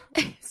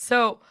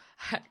 So,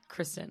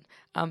 Krysten,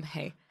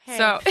 hey.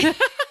 So,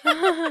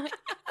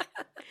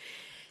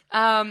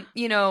 how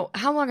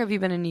long have you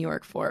been in New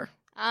York for?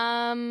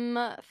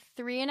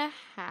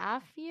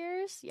 3.5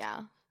 years.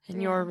 Yeah.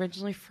 And you're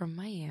originally from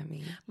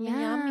Miami.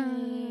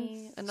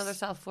 Miami. Another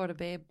South Florida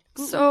babe.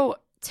 So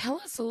tell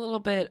us a little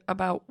bit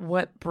about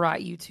what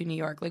brought you to New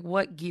York. Like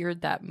what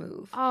geared that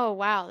move? Oh,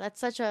 wow. That's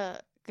such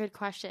a good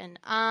question.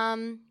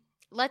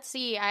 Let's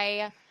see.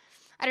 I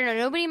don't know.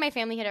 Nobody in my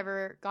family had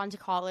ever gone to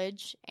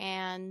college,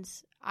 and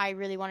I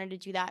really wanted to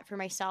do that for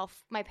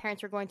myself. My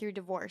parents were going through a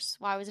divorce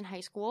while I was in high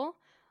school.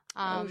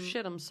 Oh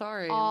shit! I'm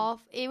sorry.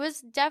 It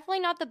was definitely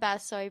not the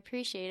best, so I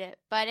appreciate it.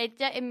 But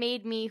it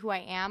made me who I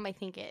am. I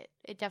think it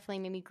definitely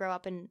made me grow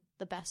up in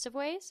the best of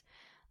ways.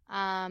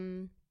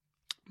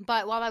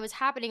 But while that was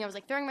happening, I was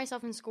throwing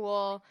myself in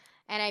school,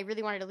 and I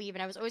really wanted to leave.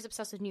 And I was always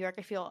obsessed with New York.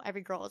 I feel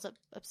every girl is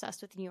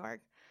obsessed with New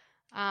York.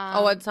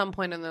 At some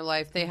point in their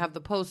life, they have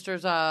the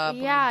posters up.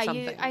 Yeah,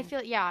 I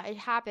feel it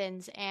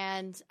happens.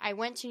 And I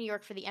went to New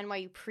York for the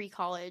NYU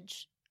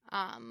pre-college.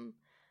 I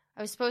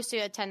was supposed to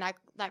attend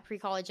that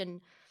pre-college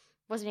and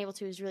wasn't able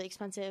to. It was really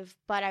expensive,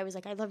 but I was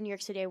like, I love New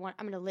York City. I'm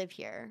going to live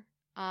here.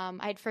 I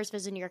had first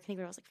visited New York, I think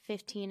when I was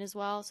 15 as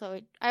well. So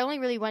I only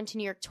really went to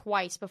New York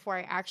twice before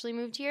I actually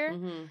moved here.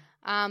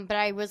 Mm-hmm. But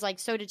I was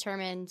so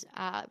determined,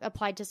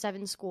 applied to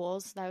 7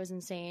 schools. That was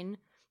insane.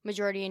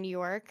 Majority in New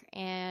York.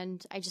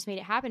 And I just made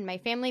it happen. My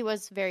family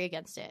was very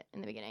against it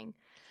in the beginning.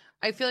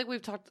 I feel like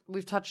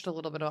we've touched a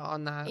little bit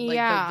on that,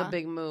 the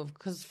big move,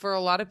 because for a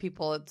lot of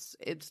people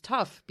it's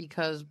tough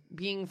because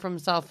being from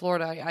South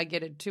Florida, I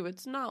get it too.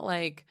 It's not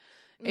like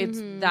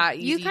it's that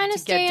easy. You kind of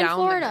stay in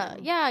Florida,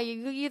 there. Yeah.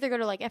 You either go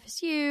to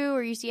FSU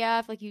or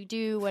UCF, like you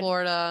do.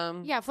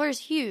 Florida, yeah, Florida's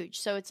huge,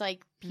 so it's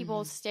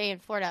people stay in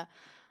Florida.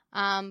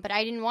 But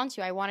I didn't want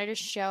to. I wanted to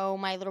show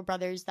my little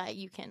brothers that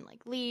you can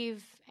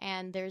leave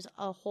and there's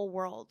a whole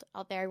world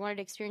out there. I wanted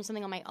to experience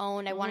something on my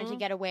own. I wanted to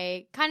get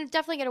away,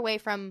 definitely get away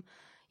from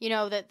the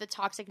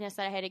toxicness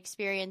that I had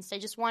experienced. I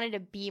just wanted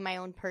to be my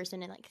own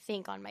person and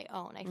think on my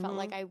own. I felt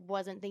like I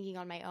wasn't thinking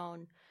on my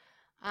own.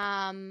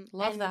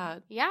 Love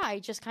that. Yeah, I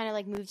just kind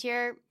of moved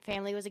here.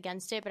 Family was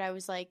against it, but I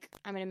was like,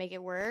 I'm going to make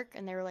it work.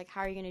 And they were like, how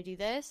are you going to do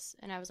this?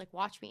 And I was like,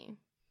 watch me.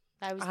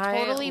 I was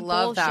totally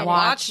love that.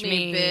 Watch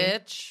me,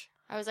 bitch.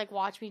 I was like,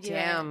 watch me do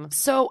it.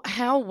 So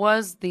how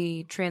was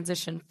the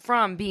transition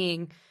from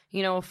being,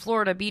 a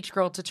Florida beach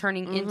girl to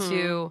turning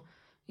into,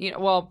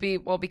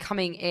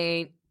 becoming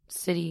a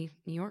city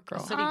New York girl?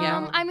 City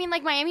gal. I mean,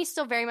 Miami's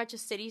still very much a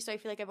city, so I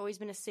feel like I've always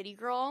been a city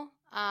girl.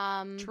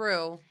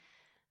 True.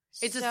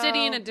 It's a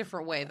city in a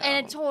different way, though.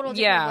 In a total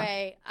different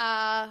way.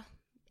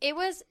 It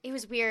was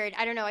weird.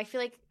 I don't know. I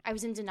feel like I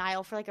was in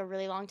denial for a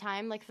really long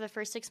time. For the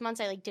first 6 months,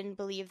 I didn't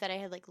believe that I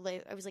had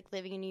I was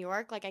living in New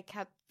York. I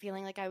kept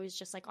feeling like I was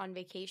just on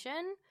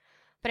vacation,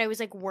 but I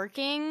was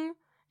working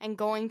and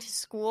going to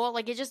school.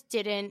 It just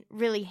didn't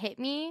really hit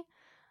me.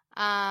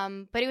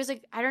 But it was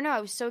I don't know.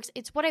 I was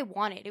it's what I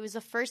wanted. It was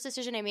the first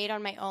decision I made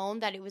on my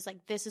own that it was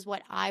this is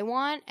what I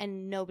want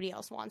and nobody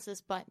else wants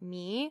this but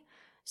me.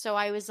 So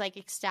I was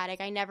ecstatic.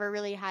 I never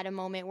really had a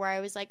moment where I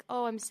was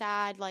oh, I'm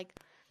sad.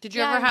 Did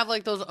you ever have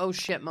those oh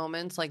shit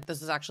moments?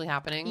 This is actually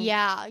happening?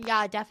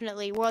 Yeah,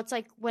 definitely. Well, it's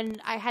when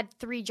I had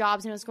 3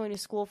 jobs and I was going to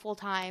school full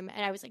time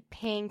and I was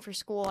paying for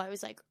school. I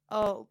was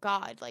oh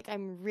God,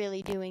 I'm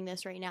really doing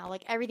this right now.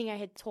 Everything I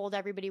had told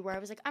everybody where I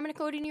was I'm going to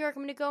go to New York.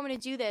 I'm going to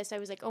do this. I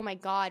was oh my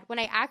God. When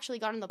I actually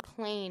got on the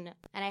plane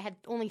and I had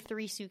only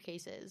 3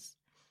 suitcases.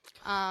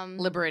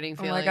 Liberating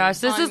feeling. Oh my gosh,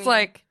 this is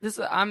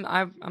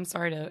I'm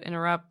sorry to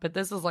interrupt, but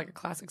this is a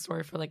classic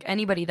story for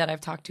anybody that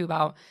I've talked to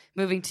about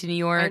moving to New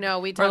York. I know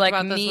we talked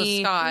about this with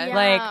Scott.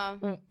 Yeah.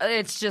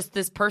 It's just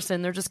this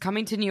person. They're just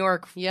coming to New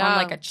York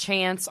on a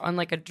chance, on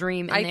a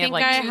dream, and they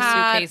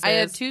have 2 suitcases. I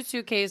had 2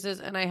 suitcases,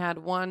 and I had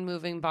 1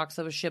 moving box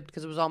that was shipped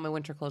because it was all my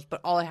winter clothes.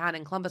 But all I had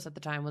in Columbus at the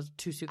time was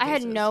 2 suitcases. I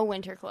had no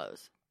winter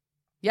clothes.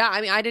 Yeah,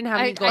 I mean, I didn't have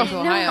any going to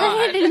Ohio.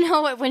 I didn't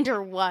know what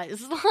winter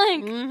was.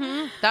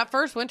 That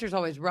first winter's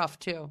always rough,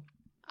 too.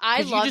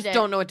 I loved it. You just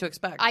don't know what to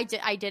expect. I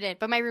didn't.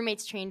 But my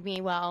roommates trained me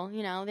well.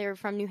 They were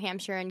from New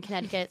Hampshire and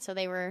Connecticut, so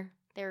they were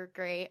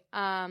great.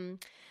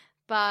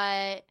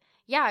 But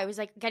yeah, I was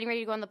getting ready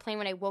to go on the plane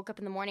when I woke up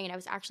in the morning and I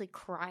was actually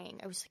crying.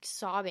 I was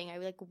sobbing. I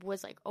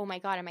was oh my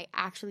God, am I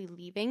actually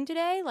leaving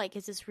today?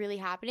 Is this really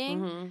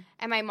happening?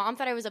 And my mom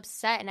thought I was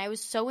upset and I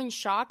was so in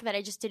shock that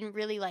I just didn't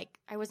really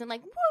I wasn't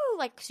woo,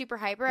 like super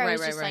hyper. I was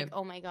just like,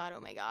 oh my god.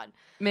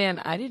 Man,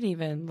 I didn't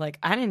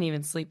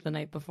even sleep the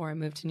night before I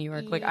moved to New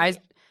York. Like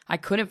I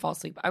couldn't fall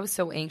asleep. I was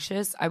so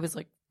anxious. I was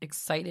like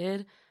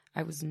excited.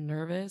 I was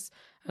nervous.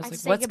 I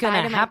was like, what's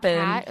gonna happen?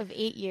 My cat of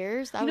 8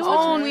 years. That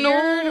was weird.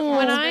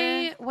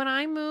 No. When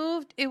I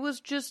moved, it was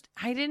just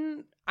I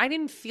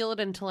didn't feel it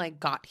until I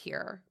got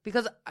here,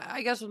 because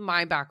I guess with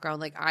my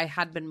background, like I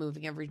had been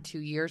moving every 2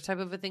 years type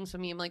of a thing. So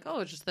me, I'm like,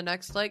 oh, it's just the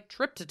next like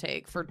trip to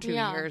take for 2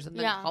 years and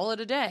then call it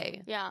a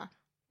day. Yeah.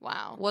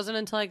 Wow. Wasn't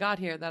until I got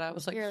here that I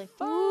was like,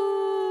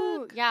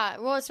 fuck. Yeah.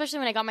 Well, especially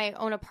when I got my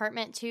own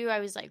apartment too, I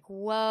was like,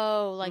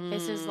 whoa, like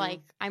this is like,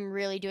 I'm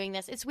really doing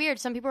this. It's weird.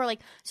 Some people are like,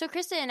 so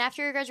Krysten,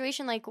 after your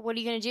graduation, like, what are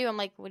you going to do? I'm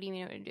like, what do you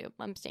mean what to do?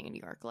 I'm staying in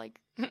New York. Like,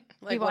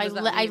 people,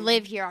 I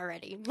live here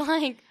already.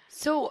 Like,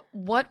 so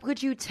what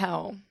would you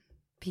tell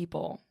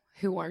people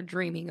who are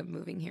dreaming of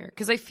moving here?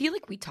 Because I feel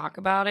like we talk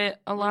about it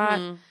a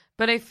lot,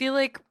 but I feel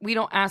like we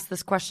don't ask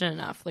this question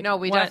enough. Like, no,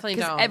 we definitely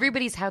don't. Because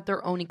everybody's had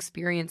their own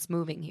experience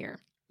moving here.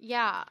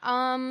 Yeah.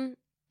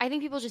 I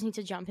think people just need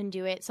to jump and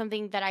do it.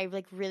 Something that I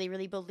like really,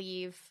 really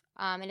believe.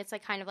 And it's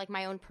like kind of like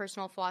my own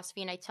personal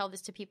philosophy. And I tell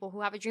this to people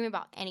who have a dream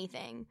about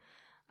anything.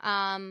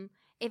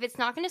 If it's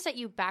not going to set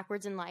you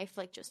backwards in life,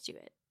 like just do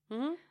it.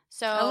 Mm-hmm.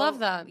 So I love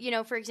that. You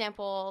know, for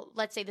example,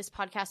 let's say this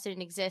podcast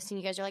didn't exist and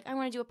you guys are like, I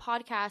want to do a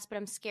podcast, but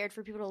I'm scared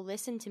for people to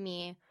listen to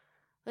me.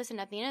 Listen,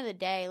 at the end of the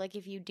day, like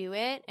if you do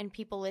it and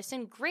people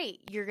listen,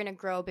 great. You're going to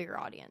grow a bigger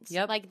audience.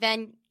 Yep. Like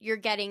then you're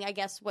getting, I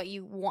guess, what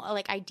you want,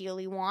 like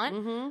ideally want.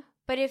 Mm-hmm.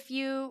 But if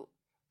you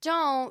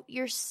don't,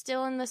 you're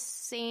still in the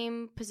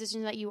same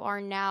position that you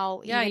are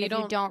now. Yeah, even if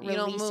you don't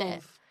release move.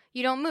 it.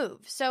 You don't move.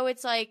 So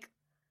it's like,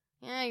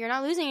 yeah, you're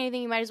not losing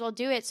anything. You might as well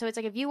do it. So it's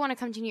like if you want to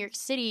come to New York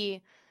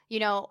City, you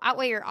know,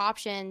 outweigh your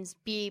options,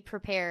 be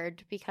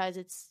prepared because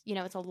it's, you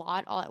know, it's a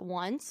lot all at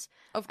once.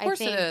 Of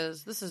course it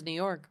is. This is New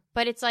York.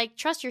 But it's like,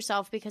 trust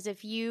yourself because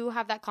if you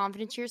have that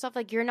confidence in yourself,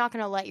 like you're not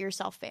going to let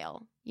yourself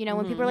fail. You know,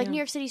 when people are like, New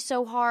York City's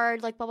so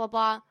hard, like blah, blah,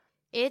 blah.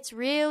 It's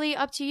really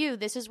up to you.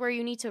 This is where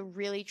you need to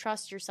really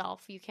trust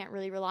yourself. You can't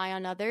really rely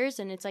on others.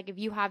 And it's like, if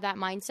you have that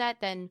mindset,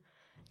 then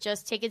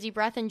just take a deep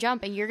breath and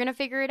jump and you're going to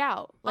figure it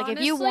out. Like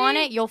honestly, if you want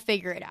it, you'll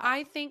figure it out.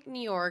 I think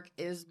New York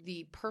is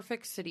the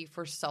perfect city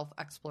for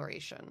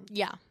self-exploration.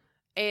 Yeah.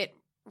 It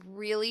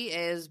really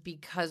is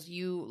because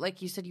you,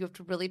 like you said, you have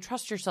to really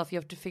trust yourself. You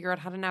have to figure out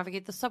how to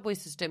navigate the subway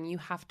system. You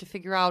have to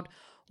figure out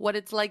what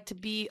it's like to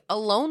be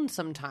alone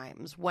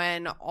sometimes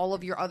when all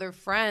of your other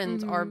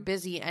friends are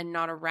busy and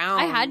not around.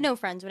 I had no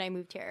friends when I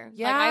moved here.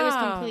 Yeah. Like, I was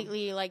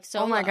completely like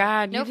solo. Oh my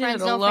God. No you friends,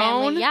 did it no alone?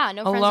 family. Yeah,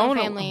 no friends, no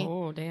family.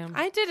 Oh, damn.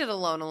 I did it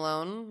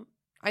alone.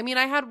 I mean,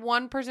 I had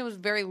one person who was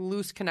very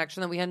loose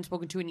connection that we hadn't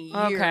spoken to in years.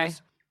 Okay.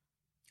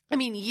 I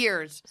mean,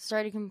 years.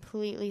 Started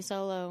completely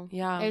solo.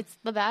 Yeah. It's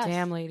the best.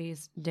 Damn,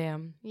 ladies.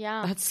 Damn.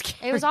 Yeah. That's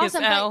scary. It was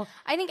awesome. As hell.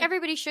 But I think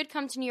everybody should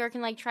come to New York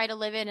and like try to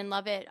live it and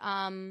love it.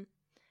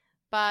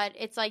 But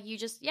it's like you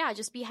just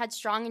be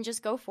headstrong and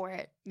just go for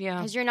it. Yeah.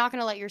 Because you're not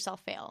going to let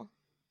yourself fail.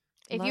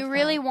 If Love you that.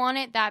 really want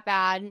it that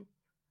bad,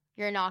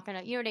 you're not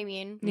going to, you know what I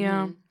mean?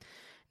 Yeah.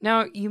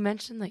 Now, you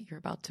mentioned that you're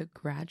about to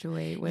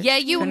graduate with. Yeah,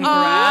 you Congrats,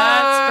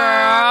 are.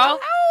 girl.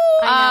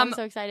 I know, I'm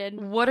so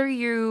excited. What are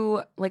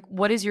you, like,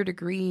 what is your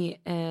degree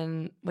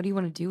and what do you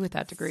want to do with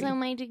that degree? So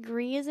my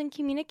degree is in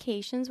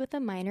communications with a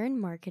minor in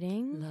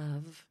marketing.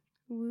 Love.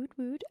 Woot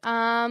woot.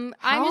 How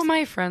am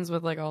I friends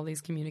with like all these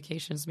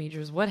communications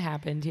majors? What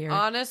happened here?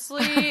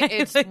 Honestly,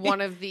 it's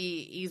one of the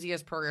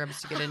easiest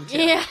programs to get into.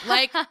 Yeah.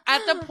 Like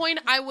at the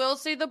point, I will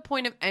say the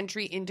point of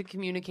entry into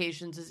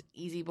communications is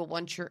easy, but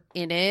once you're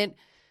in it,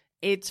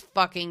 it's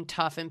fucking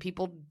tough and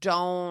people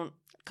don't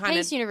kind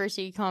Pace of.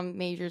 University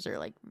majors are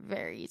like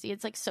very easy.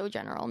 It's like so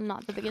general. I'm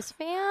not the biggest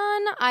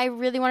fan. I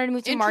really wanted to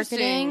move to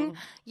marketing.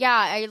 Yeah,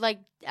 I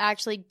like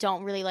actually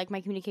don't really like my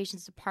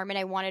communications department.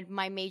 I wanted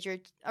my major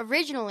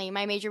originally.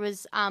 My major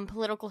was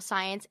political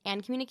science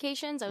and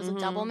communications. I was a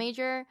double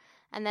major,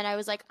 and then I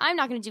was like, I'm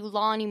not going to do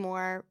law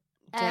anymore.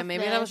 Damn,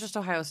 maybe that was just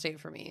Ohio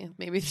State for me.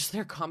 Maybe just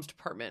their comms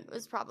department. It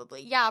was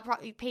probably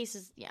Pace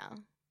is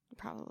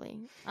probably.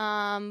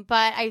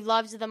 But I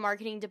loved the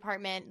marketing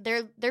department.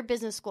 Their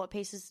business school at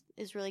Pace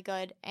is really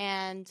good.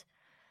 And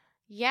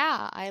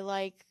yeah,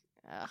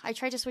 I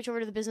tried to switch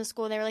over to the business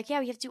school and they were like, yeah,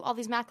 we have to do all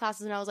these math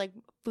classes. And I was like,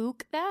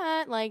 book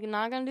that. Like,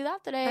 not going to do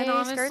that today. And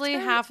honestly,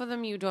 skirt. half of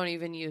them you don't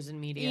even use in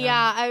media.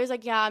 Yeah, I was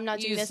like, yeah, I'm not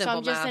doing Use this. So I'm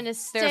simple just math. going to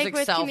There's stick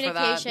with Excel for that.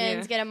 communications,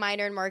 Yeah. get a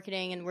minor in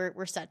marketing, and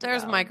we're set to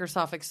There's go.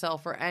 Microsoft Excel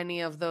for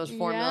any of those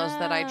formulas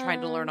that I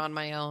tried to learn on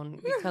my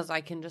own because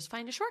I can just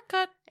find a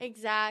shortcut.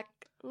 Exactly.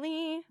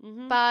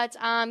 Mm-hmm. But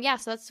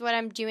so that's what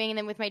I'm doing. And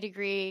then with my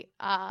degree,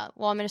 I'm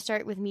going to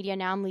start with media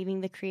now. I'm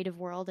leaving the creative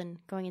world and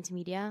going into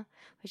media,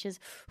 which is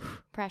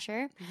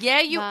pressure.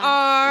 Yeah, you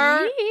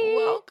are. Yee.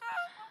 Welcome.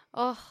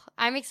 Oh,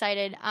 I'm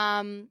excited.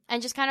 And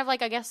just kind of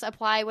like, I guess,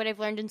 apply what I've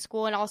learned in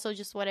school and also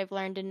just what I've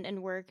learned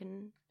in work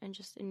and and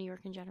just in New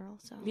York in general.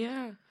 So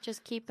Yeah.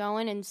 just keep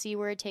going and see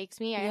where it takes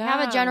me. I Yeah.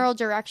 have a general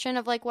direction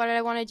of like what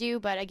I want to do,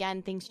 but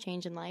again, things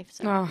change in life.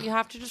 So Oh, You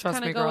have to just trust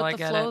kind me, of go girl, I with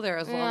the get flow it. there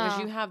as long as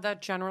Yeah. you have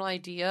that general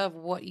idea of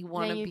what you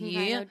want then to you be.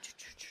 can kind of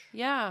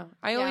Yeah.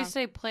 I Yeah. always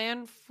say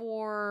plan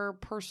for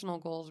personal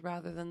goals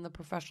rather than the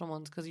professional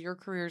ones because your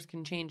careers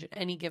can change at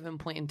any given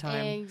point in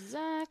time.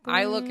 exactly.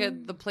 I look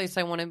at the place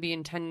I want to be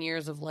in 10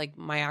 years of like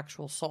my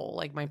actual soul,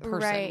 like my person,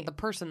 Right. the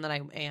person that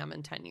I am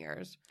in 10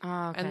 years.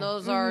 Oh, okay. And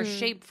those are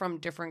shaped from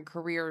different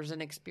careers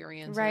and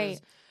experiences. Right.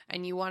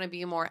 And you want to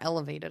be more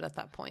elevated at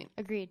that point.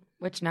 Agreed.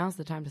 Which now's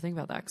the time to think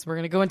about that because we're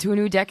going to go into a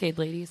new decade,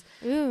 ladies.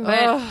 Ooh.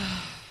 But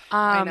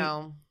I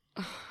know.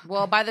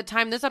 Well, by the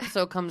time this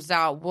episode comes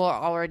out, we'll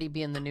already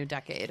be in the new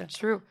decade.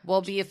 True.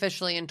 We'll be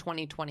officially in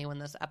 2020 when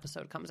this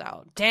episode comes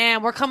out.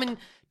 Damn, we're coming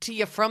to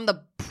you from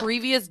the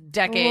previous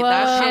decade. Whoa.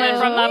 That shit Coming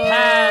is from the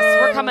past.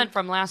 We're coming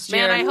from last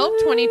year. Man, I hope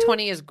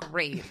 2020 is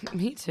great.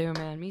 Me too,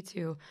 man. Me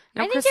too.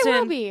 Now, I think Krysten, it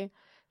will be.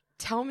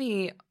 tell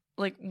me,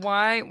 like,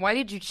 why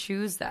did you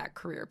choose that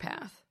career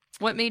path?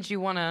 What made you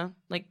want to,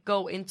 like,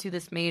 go into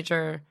this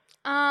major?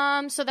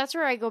 So that's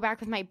where I go back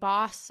with my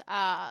boss.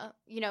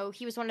 You know,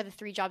 he was one of the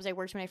 3 jobs I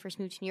worked when I first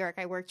moved to New York.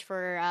 I worked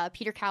for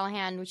Peter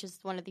Callahan, which is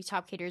one of the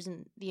top caterers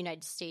in the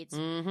United States.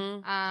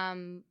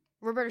 Mm-hmm.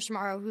 Roberto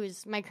Chamorro, who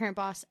is my current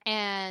boss,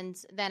 and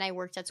then I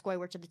worked at school. I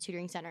worked at the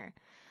tutoring center.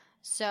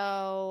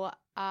 So,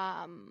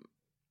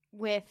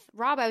 with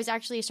Rob, I was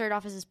actually started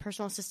off as his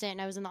personal assistant,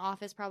 and I was in the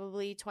office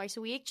probably twice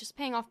a week, just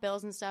paying off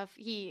bills and stuff.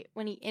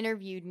 When he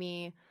interviewed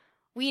me,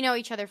 we know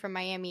each other from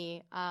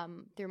Miami,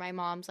 through my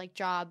mom's like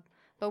job,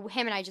 but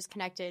him and I just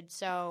connected.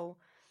 So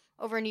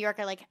over in New York,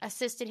 I like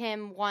assisted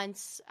him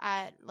once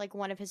at like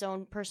one of his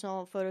own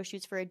personal photo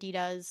shoots for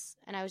Adidas,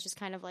 and I was just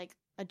kind of like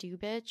a do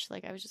bitch.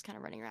 Like I was just kind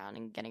of running around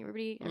and getting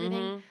everything.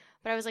 Mm-hmm.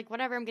 But I was like,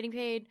 whatever, I'm getting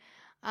paid.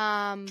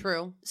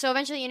 True. So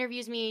eventually he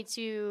interviews me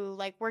to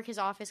like work his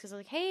office because I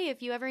was like, hey,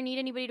 if you ever need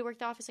anybody to work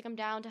the office, like I'm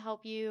down to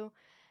help you.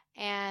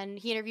 And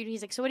he interviewed me.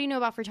 He's like, so what do you know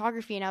about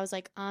photography? And I was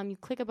like, you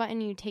click a button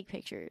and you take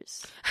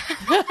pictures.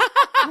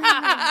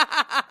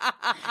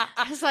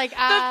 I was like, the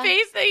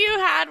face that you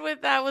had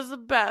with that was the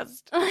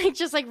best. like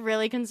just like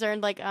really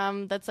concerned, like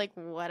that's like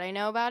what I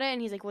know about it.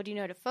 And he's like, what do you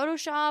know to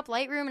Photoshop,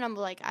 Lightroom? And I'm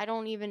like, I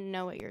don't even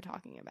know what you're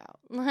talking about.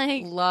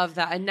 Like, Love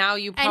that. And now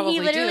you probably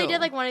and he literally do.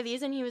 did like one of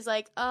these, and he was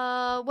like,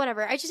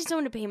 whatever. I just need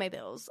someone to pay my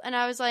bills. And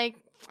I was like,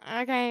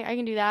 okay, I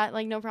can do that.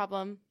 Like, no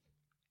problem.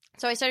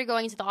 So I started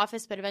going into the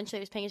office, but eventually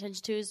I was paying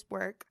attention to his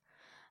work.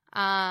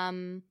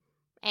 And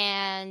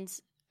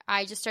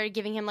I just started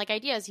giving him like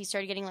ideas. He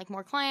started getting like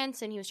more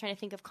clients, and he was trying to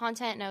think of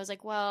content. And I was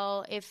like,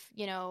 well, if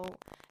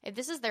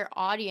this is their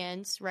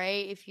audience,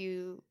 right? If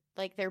you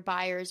like their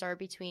buyers are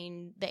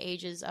between the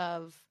ages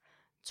of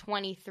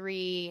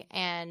 23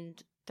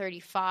 and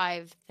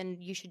 35, then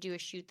you should do a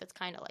shoot that's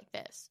kind of like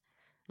this.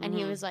 And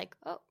he was like,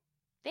 oh,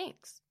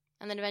 thanks.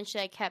 And then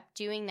eventually I kept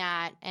doing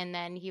that. And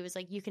then he was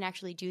like, you can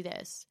actually do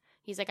this.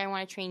 He's like, I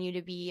want to train you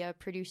to be a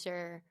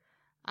producer,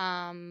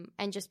 and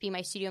just be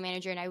my studio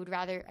manager. And I would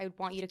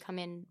want you to come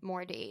in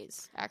more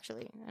days,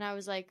 actually. And I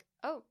was like,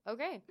 oh,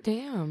 okay.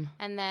 Damn.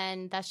 And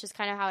then that's just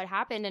kind of how it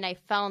happened. And I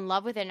fell in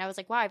love with it. And I was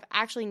like, wow, I've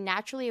actually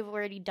naturally have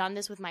already done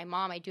this with my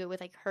mom. I do it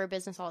with like her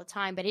business all the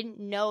time, but I didn't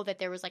know that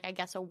there was like, I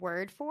guess, a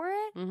word for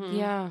it. Mm-hmm.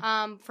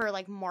 Yeah. For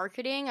like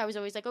marketing, I was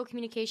always like, oh,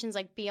 communications,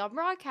 like be on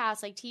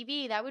broadcast, like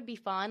TV, that would be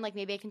fun. Like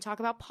maybe I can talk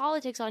about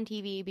politics on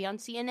TV, be on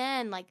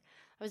CNN. Like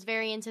I was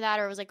very into that.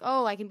 Or I was like,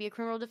 oh, I can be a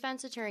criminal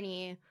defense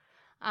attorney.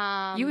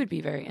 You would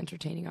be very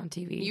entertaining on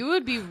TV. You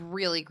would be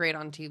really great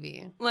on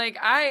TV. Like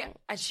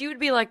she would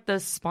be like the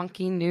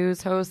spunky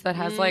news host that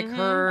has like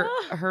her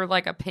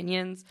like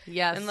opinions.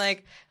 Yes. And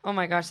like, oh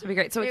my gosh, that'd be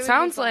great. So It it would be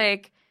sounds fun.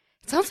 like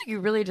you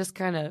really just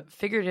kind of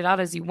figured it out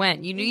as you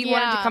went. You knew you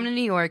wanted to Yeah. come to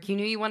New York. You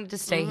knew you wanted to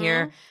stay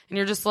here, and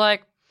you're just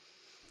like,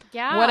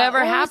 Yeah.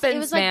 Whatever Or happens, it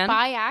was man. like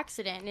by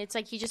accident. And it's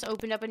like he just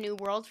opened up a new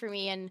world for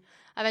me. And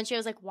eventually I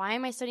was like, why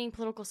am I studying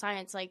political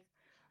science? Like,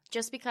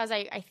 just because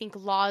I think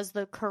law is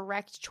the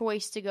correct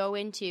choice to go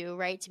into,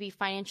 right? To be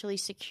financially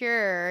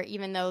secure,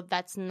 even though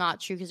that's not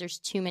true because there's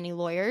too many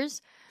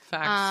lawyers.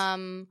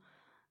 Facts.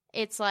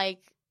 It's like,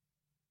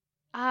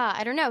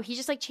 I don't know. He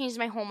just like changed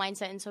my whole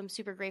mindset. And so I'm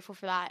super grateful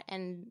for that.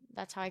 And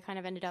that's how I kind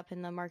of ended up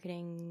in the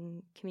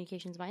marketing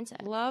communications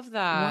mindset. Love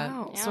that.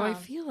 wow. So I Yeah.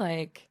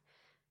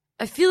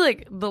 feel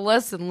like the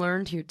lesson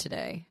learned here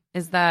today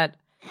is that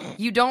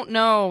you don't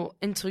know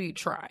until you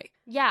try.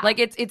 Yeah. Like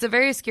it's a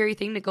very scary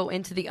thing to go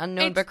into the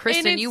unknown. But and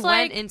Kristen, it's you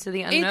like- went into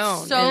the unknown.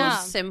 It's so and- Yeah.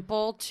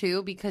 simple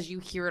too because you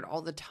hear it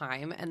all the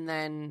time, and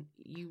then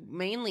you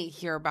mainly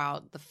hear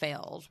about the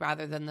fails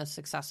rather than the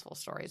successful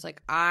stories.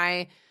 Like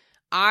I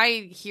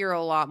I hear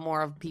a lot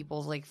more of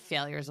people's like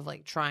failures of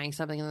like trying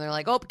something and they're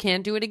like, oh,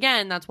 can't do it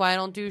again. That's why I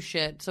don't do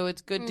shit. So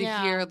it's good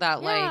to hear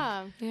that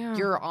like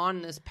you're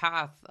on this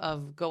path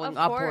of going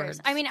upwards.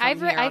 I mean, I've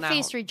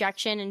faced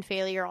rejection and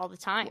failure all the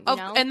time. You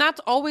know? And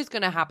that's always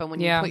going to happen when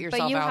you put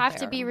yourself out there. But you have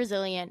to be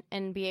resilient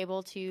and be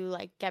able to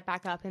like get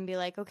back up and be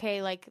like,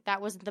 okay, like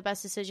that wasn't the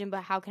best decision,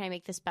 but how can I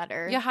make this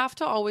better? You have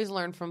to always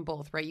learn from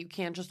both, right? You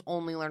can't just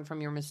only learn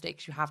from your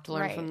mistakes. You have to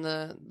learn from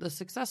the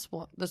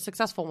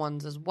successful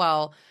ones as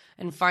well.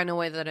 And find a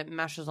way that it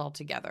meshes all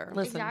together.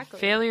 Listen,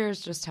 failure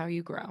is just how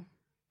you grow.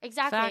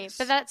 Exactly. Facts.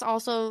 But that's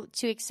also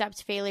to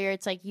accept failure.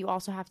 It's like you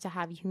also have to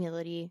have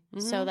humility.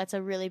 Mm-hmm. So that's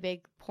a really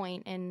big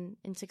point in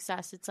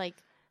success. It's like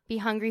be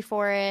hungry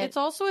for it. It's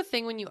also a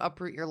thing when you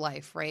uproot your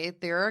life, right?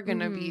 There are going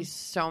to be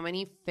so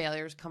many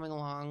failures coming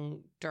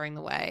along during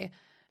the way.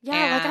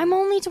 Yeah, like I'm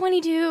only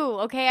 22.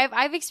 Okay,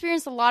 I've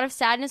experienced a lot of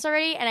sadness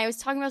already. And I was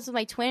talking about this with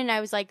my twin and I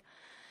was like,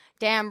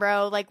 damn,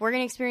 bro, like we're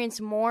gonna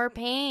experience more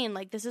pain.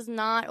 Like this is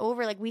not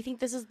over. Like we think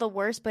this is the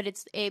worst, but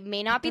it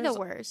may not be the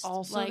worst.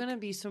 Also, like, gonna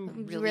be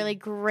some really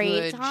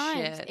great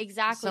times. Shit.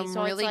 Exactly. Some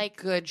so really it's like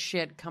good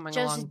shit coming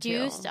along. Just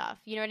do stuff.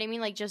 You know what I mean?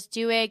 Like just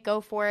do it.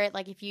 Go for it.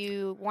 Like if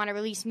you want to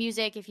release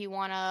music, if you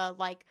want to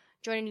like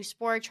join a new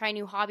sport, try a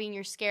new hobby, and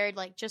you're scared,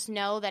 like just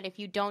know that if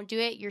you don't do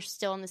it, you're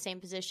still in the same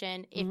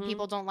position. If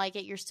people don't like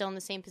it, you're still in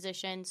the same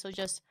position. So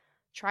just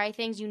try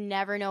things. You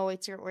never know where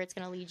it's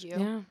going to lead you.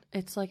 Yeah.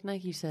 It's like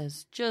Nike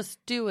says,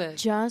 just do it.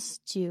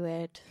 Just do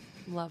it.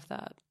 Love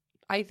that.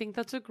 I think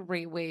that's a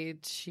great way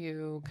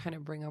to kind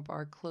of bring up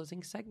our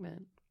closing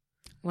segment.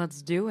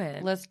 Let's do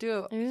it. Let's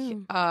do it.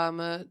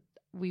 Ooh.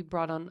 We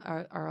brought on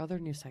our other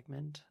new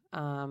segment,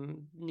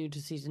 new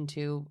to season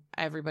 2.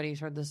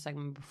 Everybody's heard this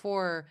segment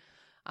before.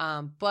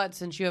 But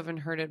since you haven't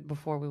heard it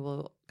before, we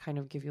will kind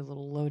of give you a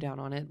little lowdown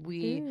on it.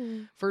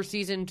 For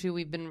season 2,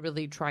 we've been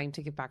really trying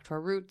to get back to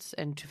our roots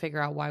and to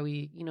figure out why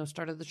we,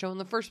 started the show in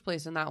the first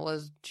place. And that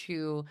was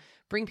to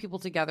bring people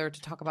together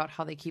to talk about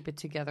how they keep it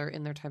together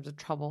in their times of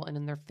trouble and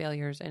in their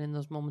failures and in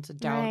those moments of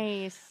doubt.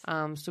 Nice.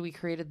 So we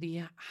created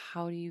the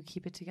How Do You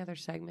Keep It Together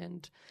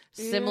segment,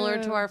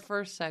 similar to our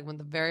first segment,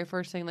 the very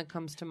first thing that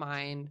comes to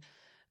mind.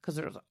 Because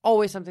there's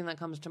always something that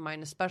comes to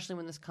mind, especially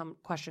when this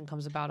question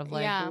comes about of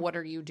like, what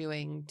are you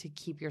doing to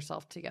keep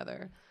yourself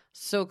together?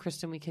 So,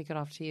 Krysten, we kick it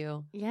off to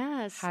you.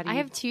 Yes. I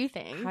have 2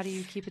 things. How do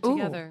you keep it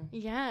together?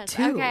 Yes.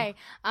 2. Okay.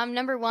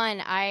 Number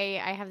 1,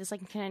 I have this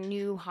like kind of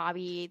new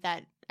hobby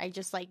that I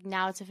just like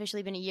now it's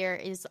officially been a year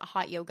is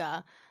hot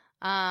yoga.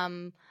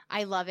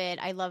 I love it.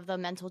 I love the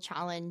mental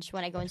challenge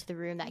when I go into the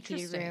room, that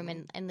heated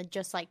room, and the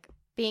just like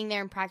being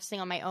there and practicing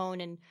on my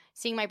own and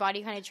seeing my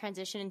body kind of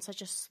transition in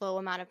such a slow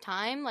amount of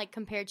time, like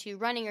compared to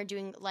running or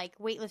doing like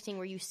weightlifting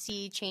where you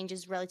see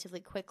changes relatively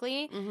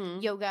quickly.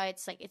 Yoga,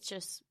 it's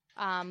just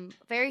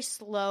very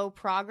slow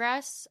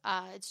progress.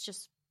 It's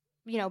just,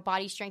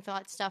 body strength, all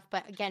that stuff.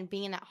 But again,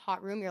 being in that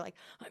hot room, you're like,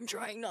 I'm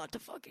trying not to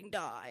fucking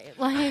die.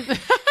 Like,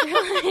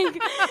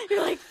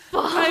 you're like,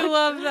 fuck. I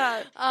love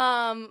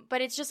that.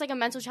 But it's just like a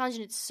mental challenge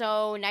and it's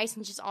so nice.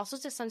 And just also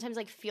to sometimes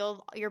like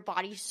feel your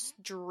body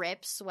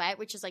drip sweat,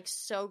 which is like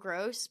so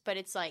gross. But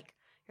it's like,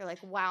 you're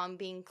like, wow, I'm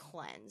being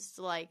cleansed.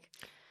 Like,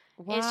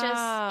 it's just,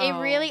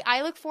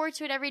 I look forward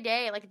to it every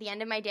day. Like at the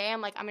end of my day,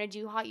 I'm like, I'm going to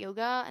do hot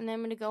yoga and then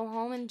I'm going to go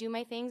home and do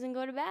my things and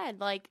go to bed.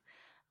 Like,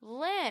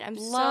 lit. I'm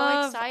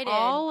so excited.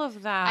 All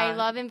of that. I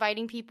love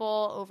inviting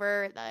people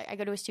over. I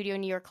go to a studio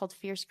in New York called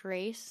Fierce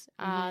Grace.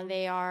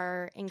 They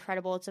are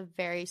incredible. It's a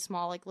very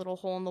small, like little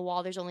hole in the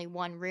wall. There's only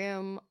one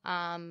room.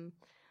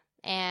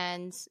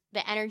 And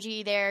the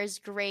energy there is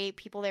great.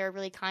 People there are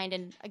really kind.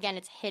 And again,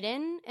 it's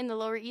hidden in the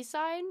Lower East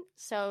Side.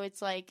 So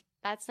it's like,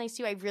 that's nice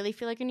too. I really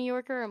feel like a New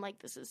Yorker. I'm like,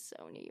 this is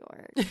so New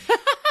York.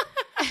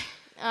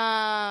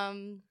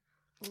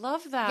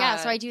 Love that. Yeah,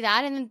 so I do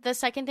that. And then the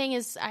second thing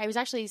is, I was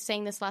actually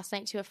saying this last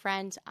night to a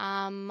friend.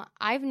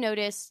 I've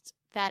noticed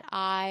that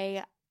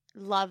I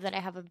love that I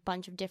have a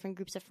bunch of different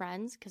groups of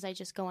friends because I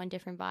just go on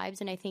different vibes.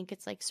 And I think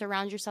it's like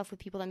surround yourself with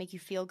people that make you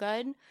feel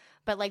good,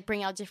 but like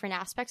bring out different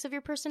aspects of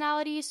your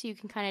personality so you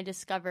can kind of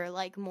discover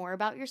like more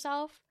about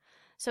yourself.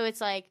 So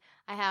it's like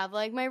I have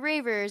like my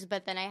ravers,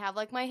 but then I have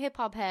like my hip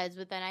hop heads,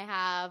 but then I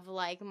have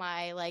like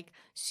my like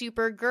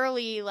super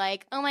girly,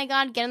 like, oh my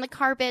God, get on the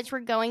carpet, we're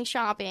going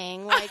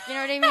shopping. Like, you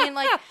know what I mean?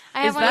 Like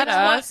I have Is that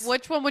us?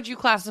 Which one would you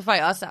classify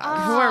us as?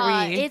 Who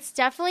are we? It's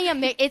definitely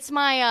it's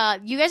my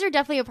you guys are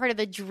definitely a part of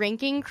the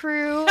drinking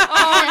crew. Oh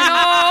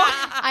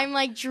no. I'm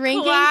like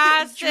drinking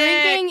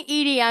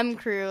EDM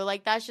crew.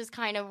 Like that's just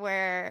kind of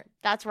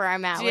that's where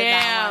I'm at with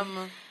that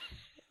one.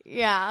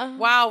 Yeah.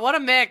 Wow, what a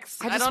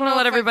mix. I just want to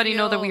let everybody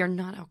know that we are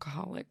not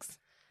alcoholics.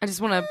 I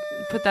just want to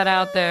put that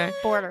out there.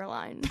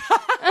 Borderline.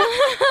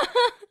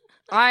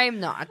 I'm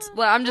not.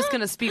 Well, I'm just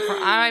going to speak for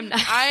I'm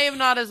not. I am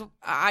not as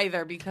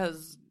either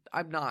because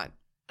I'm not.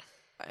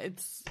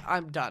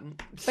 I'm done.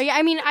 But yeah,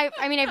 I mean,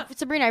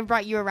 Sabrina, I've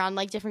brought you around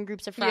like different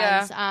groups of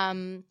friends.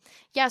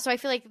 Yeah. So I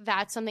feel like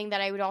that's something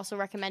that I would also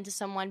recommend to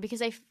someone because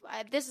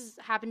this has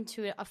happened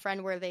to a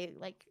friend where they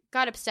like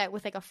got upset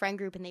with like a friend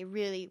group and they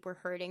really were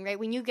hurting. Right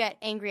when you get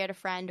angry at a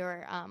friend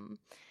or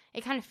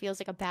it kind of feels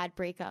like a bad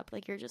breakup.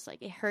 Like, you're just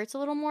like, it hurts a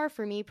little more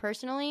for me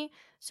personally.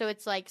 So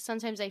it's like,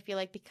 sometimes I feel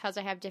like because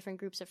I have different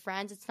groups of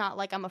friends, it's not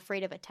like I'm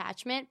afraid of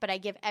attachment, but I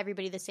give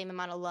everybody the same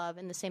amount of love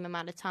and the same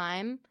amount of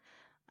time.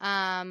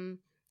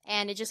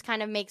 And it just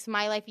kind of makes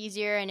my life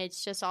easier. And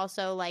it's just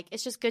also like,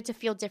 it's just good to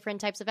feel different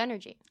types of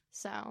energy.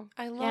 So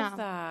I love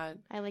that.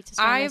 I like to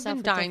surround I've myself been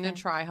with dying different.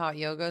 to try hot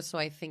yoga, so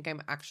I think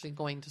I'm actually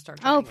going to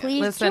start trying Oh, it. please.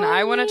 Listen, join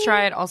I want me. to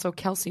try it. Also,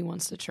 Kelsey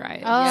wants to try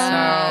it. Oh,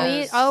 Yes.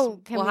 please. Oh,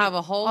 can We'll we have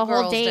a whole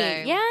girls' date.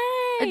 day.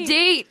 Yay. A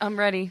date. I'm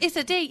ready. It's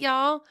a date,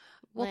 y'all.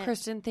 Well, Lit.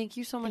 Krysten, thank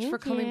you so much Thank for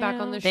coming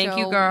back on the Thank show.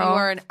 you, girl. You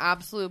are an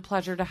absolute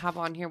pleasure to have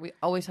on here. We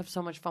always have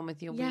so much fun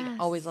with you. Yes. We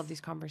always love these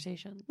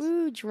conversations.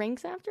 Ooh,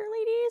 drinks after,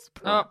 ladies?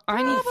 Oh,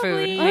 I need food.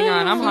 Probably. Hang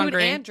on. I'm Food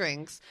hungry. and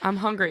drinks. I'm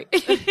hungry.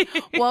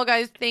 Well,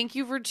 guys, thank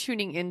you for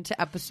tuning in to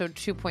episode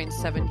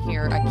 2.7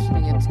 here at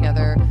Keeping It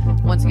Together.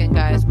 Once again,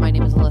 guys, my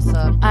name is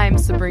Alyssa. I'm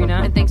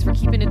Sabrina. And thanks for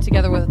keeping it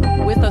together with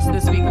us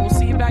this week. And we'll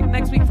see you back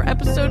next week for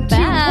episode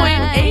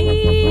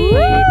 2.8.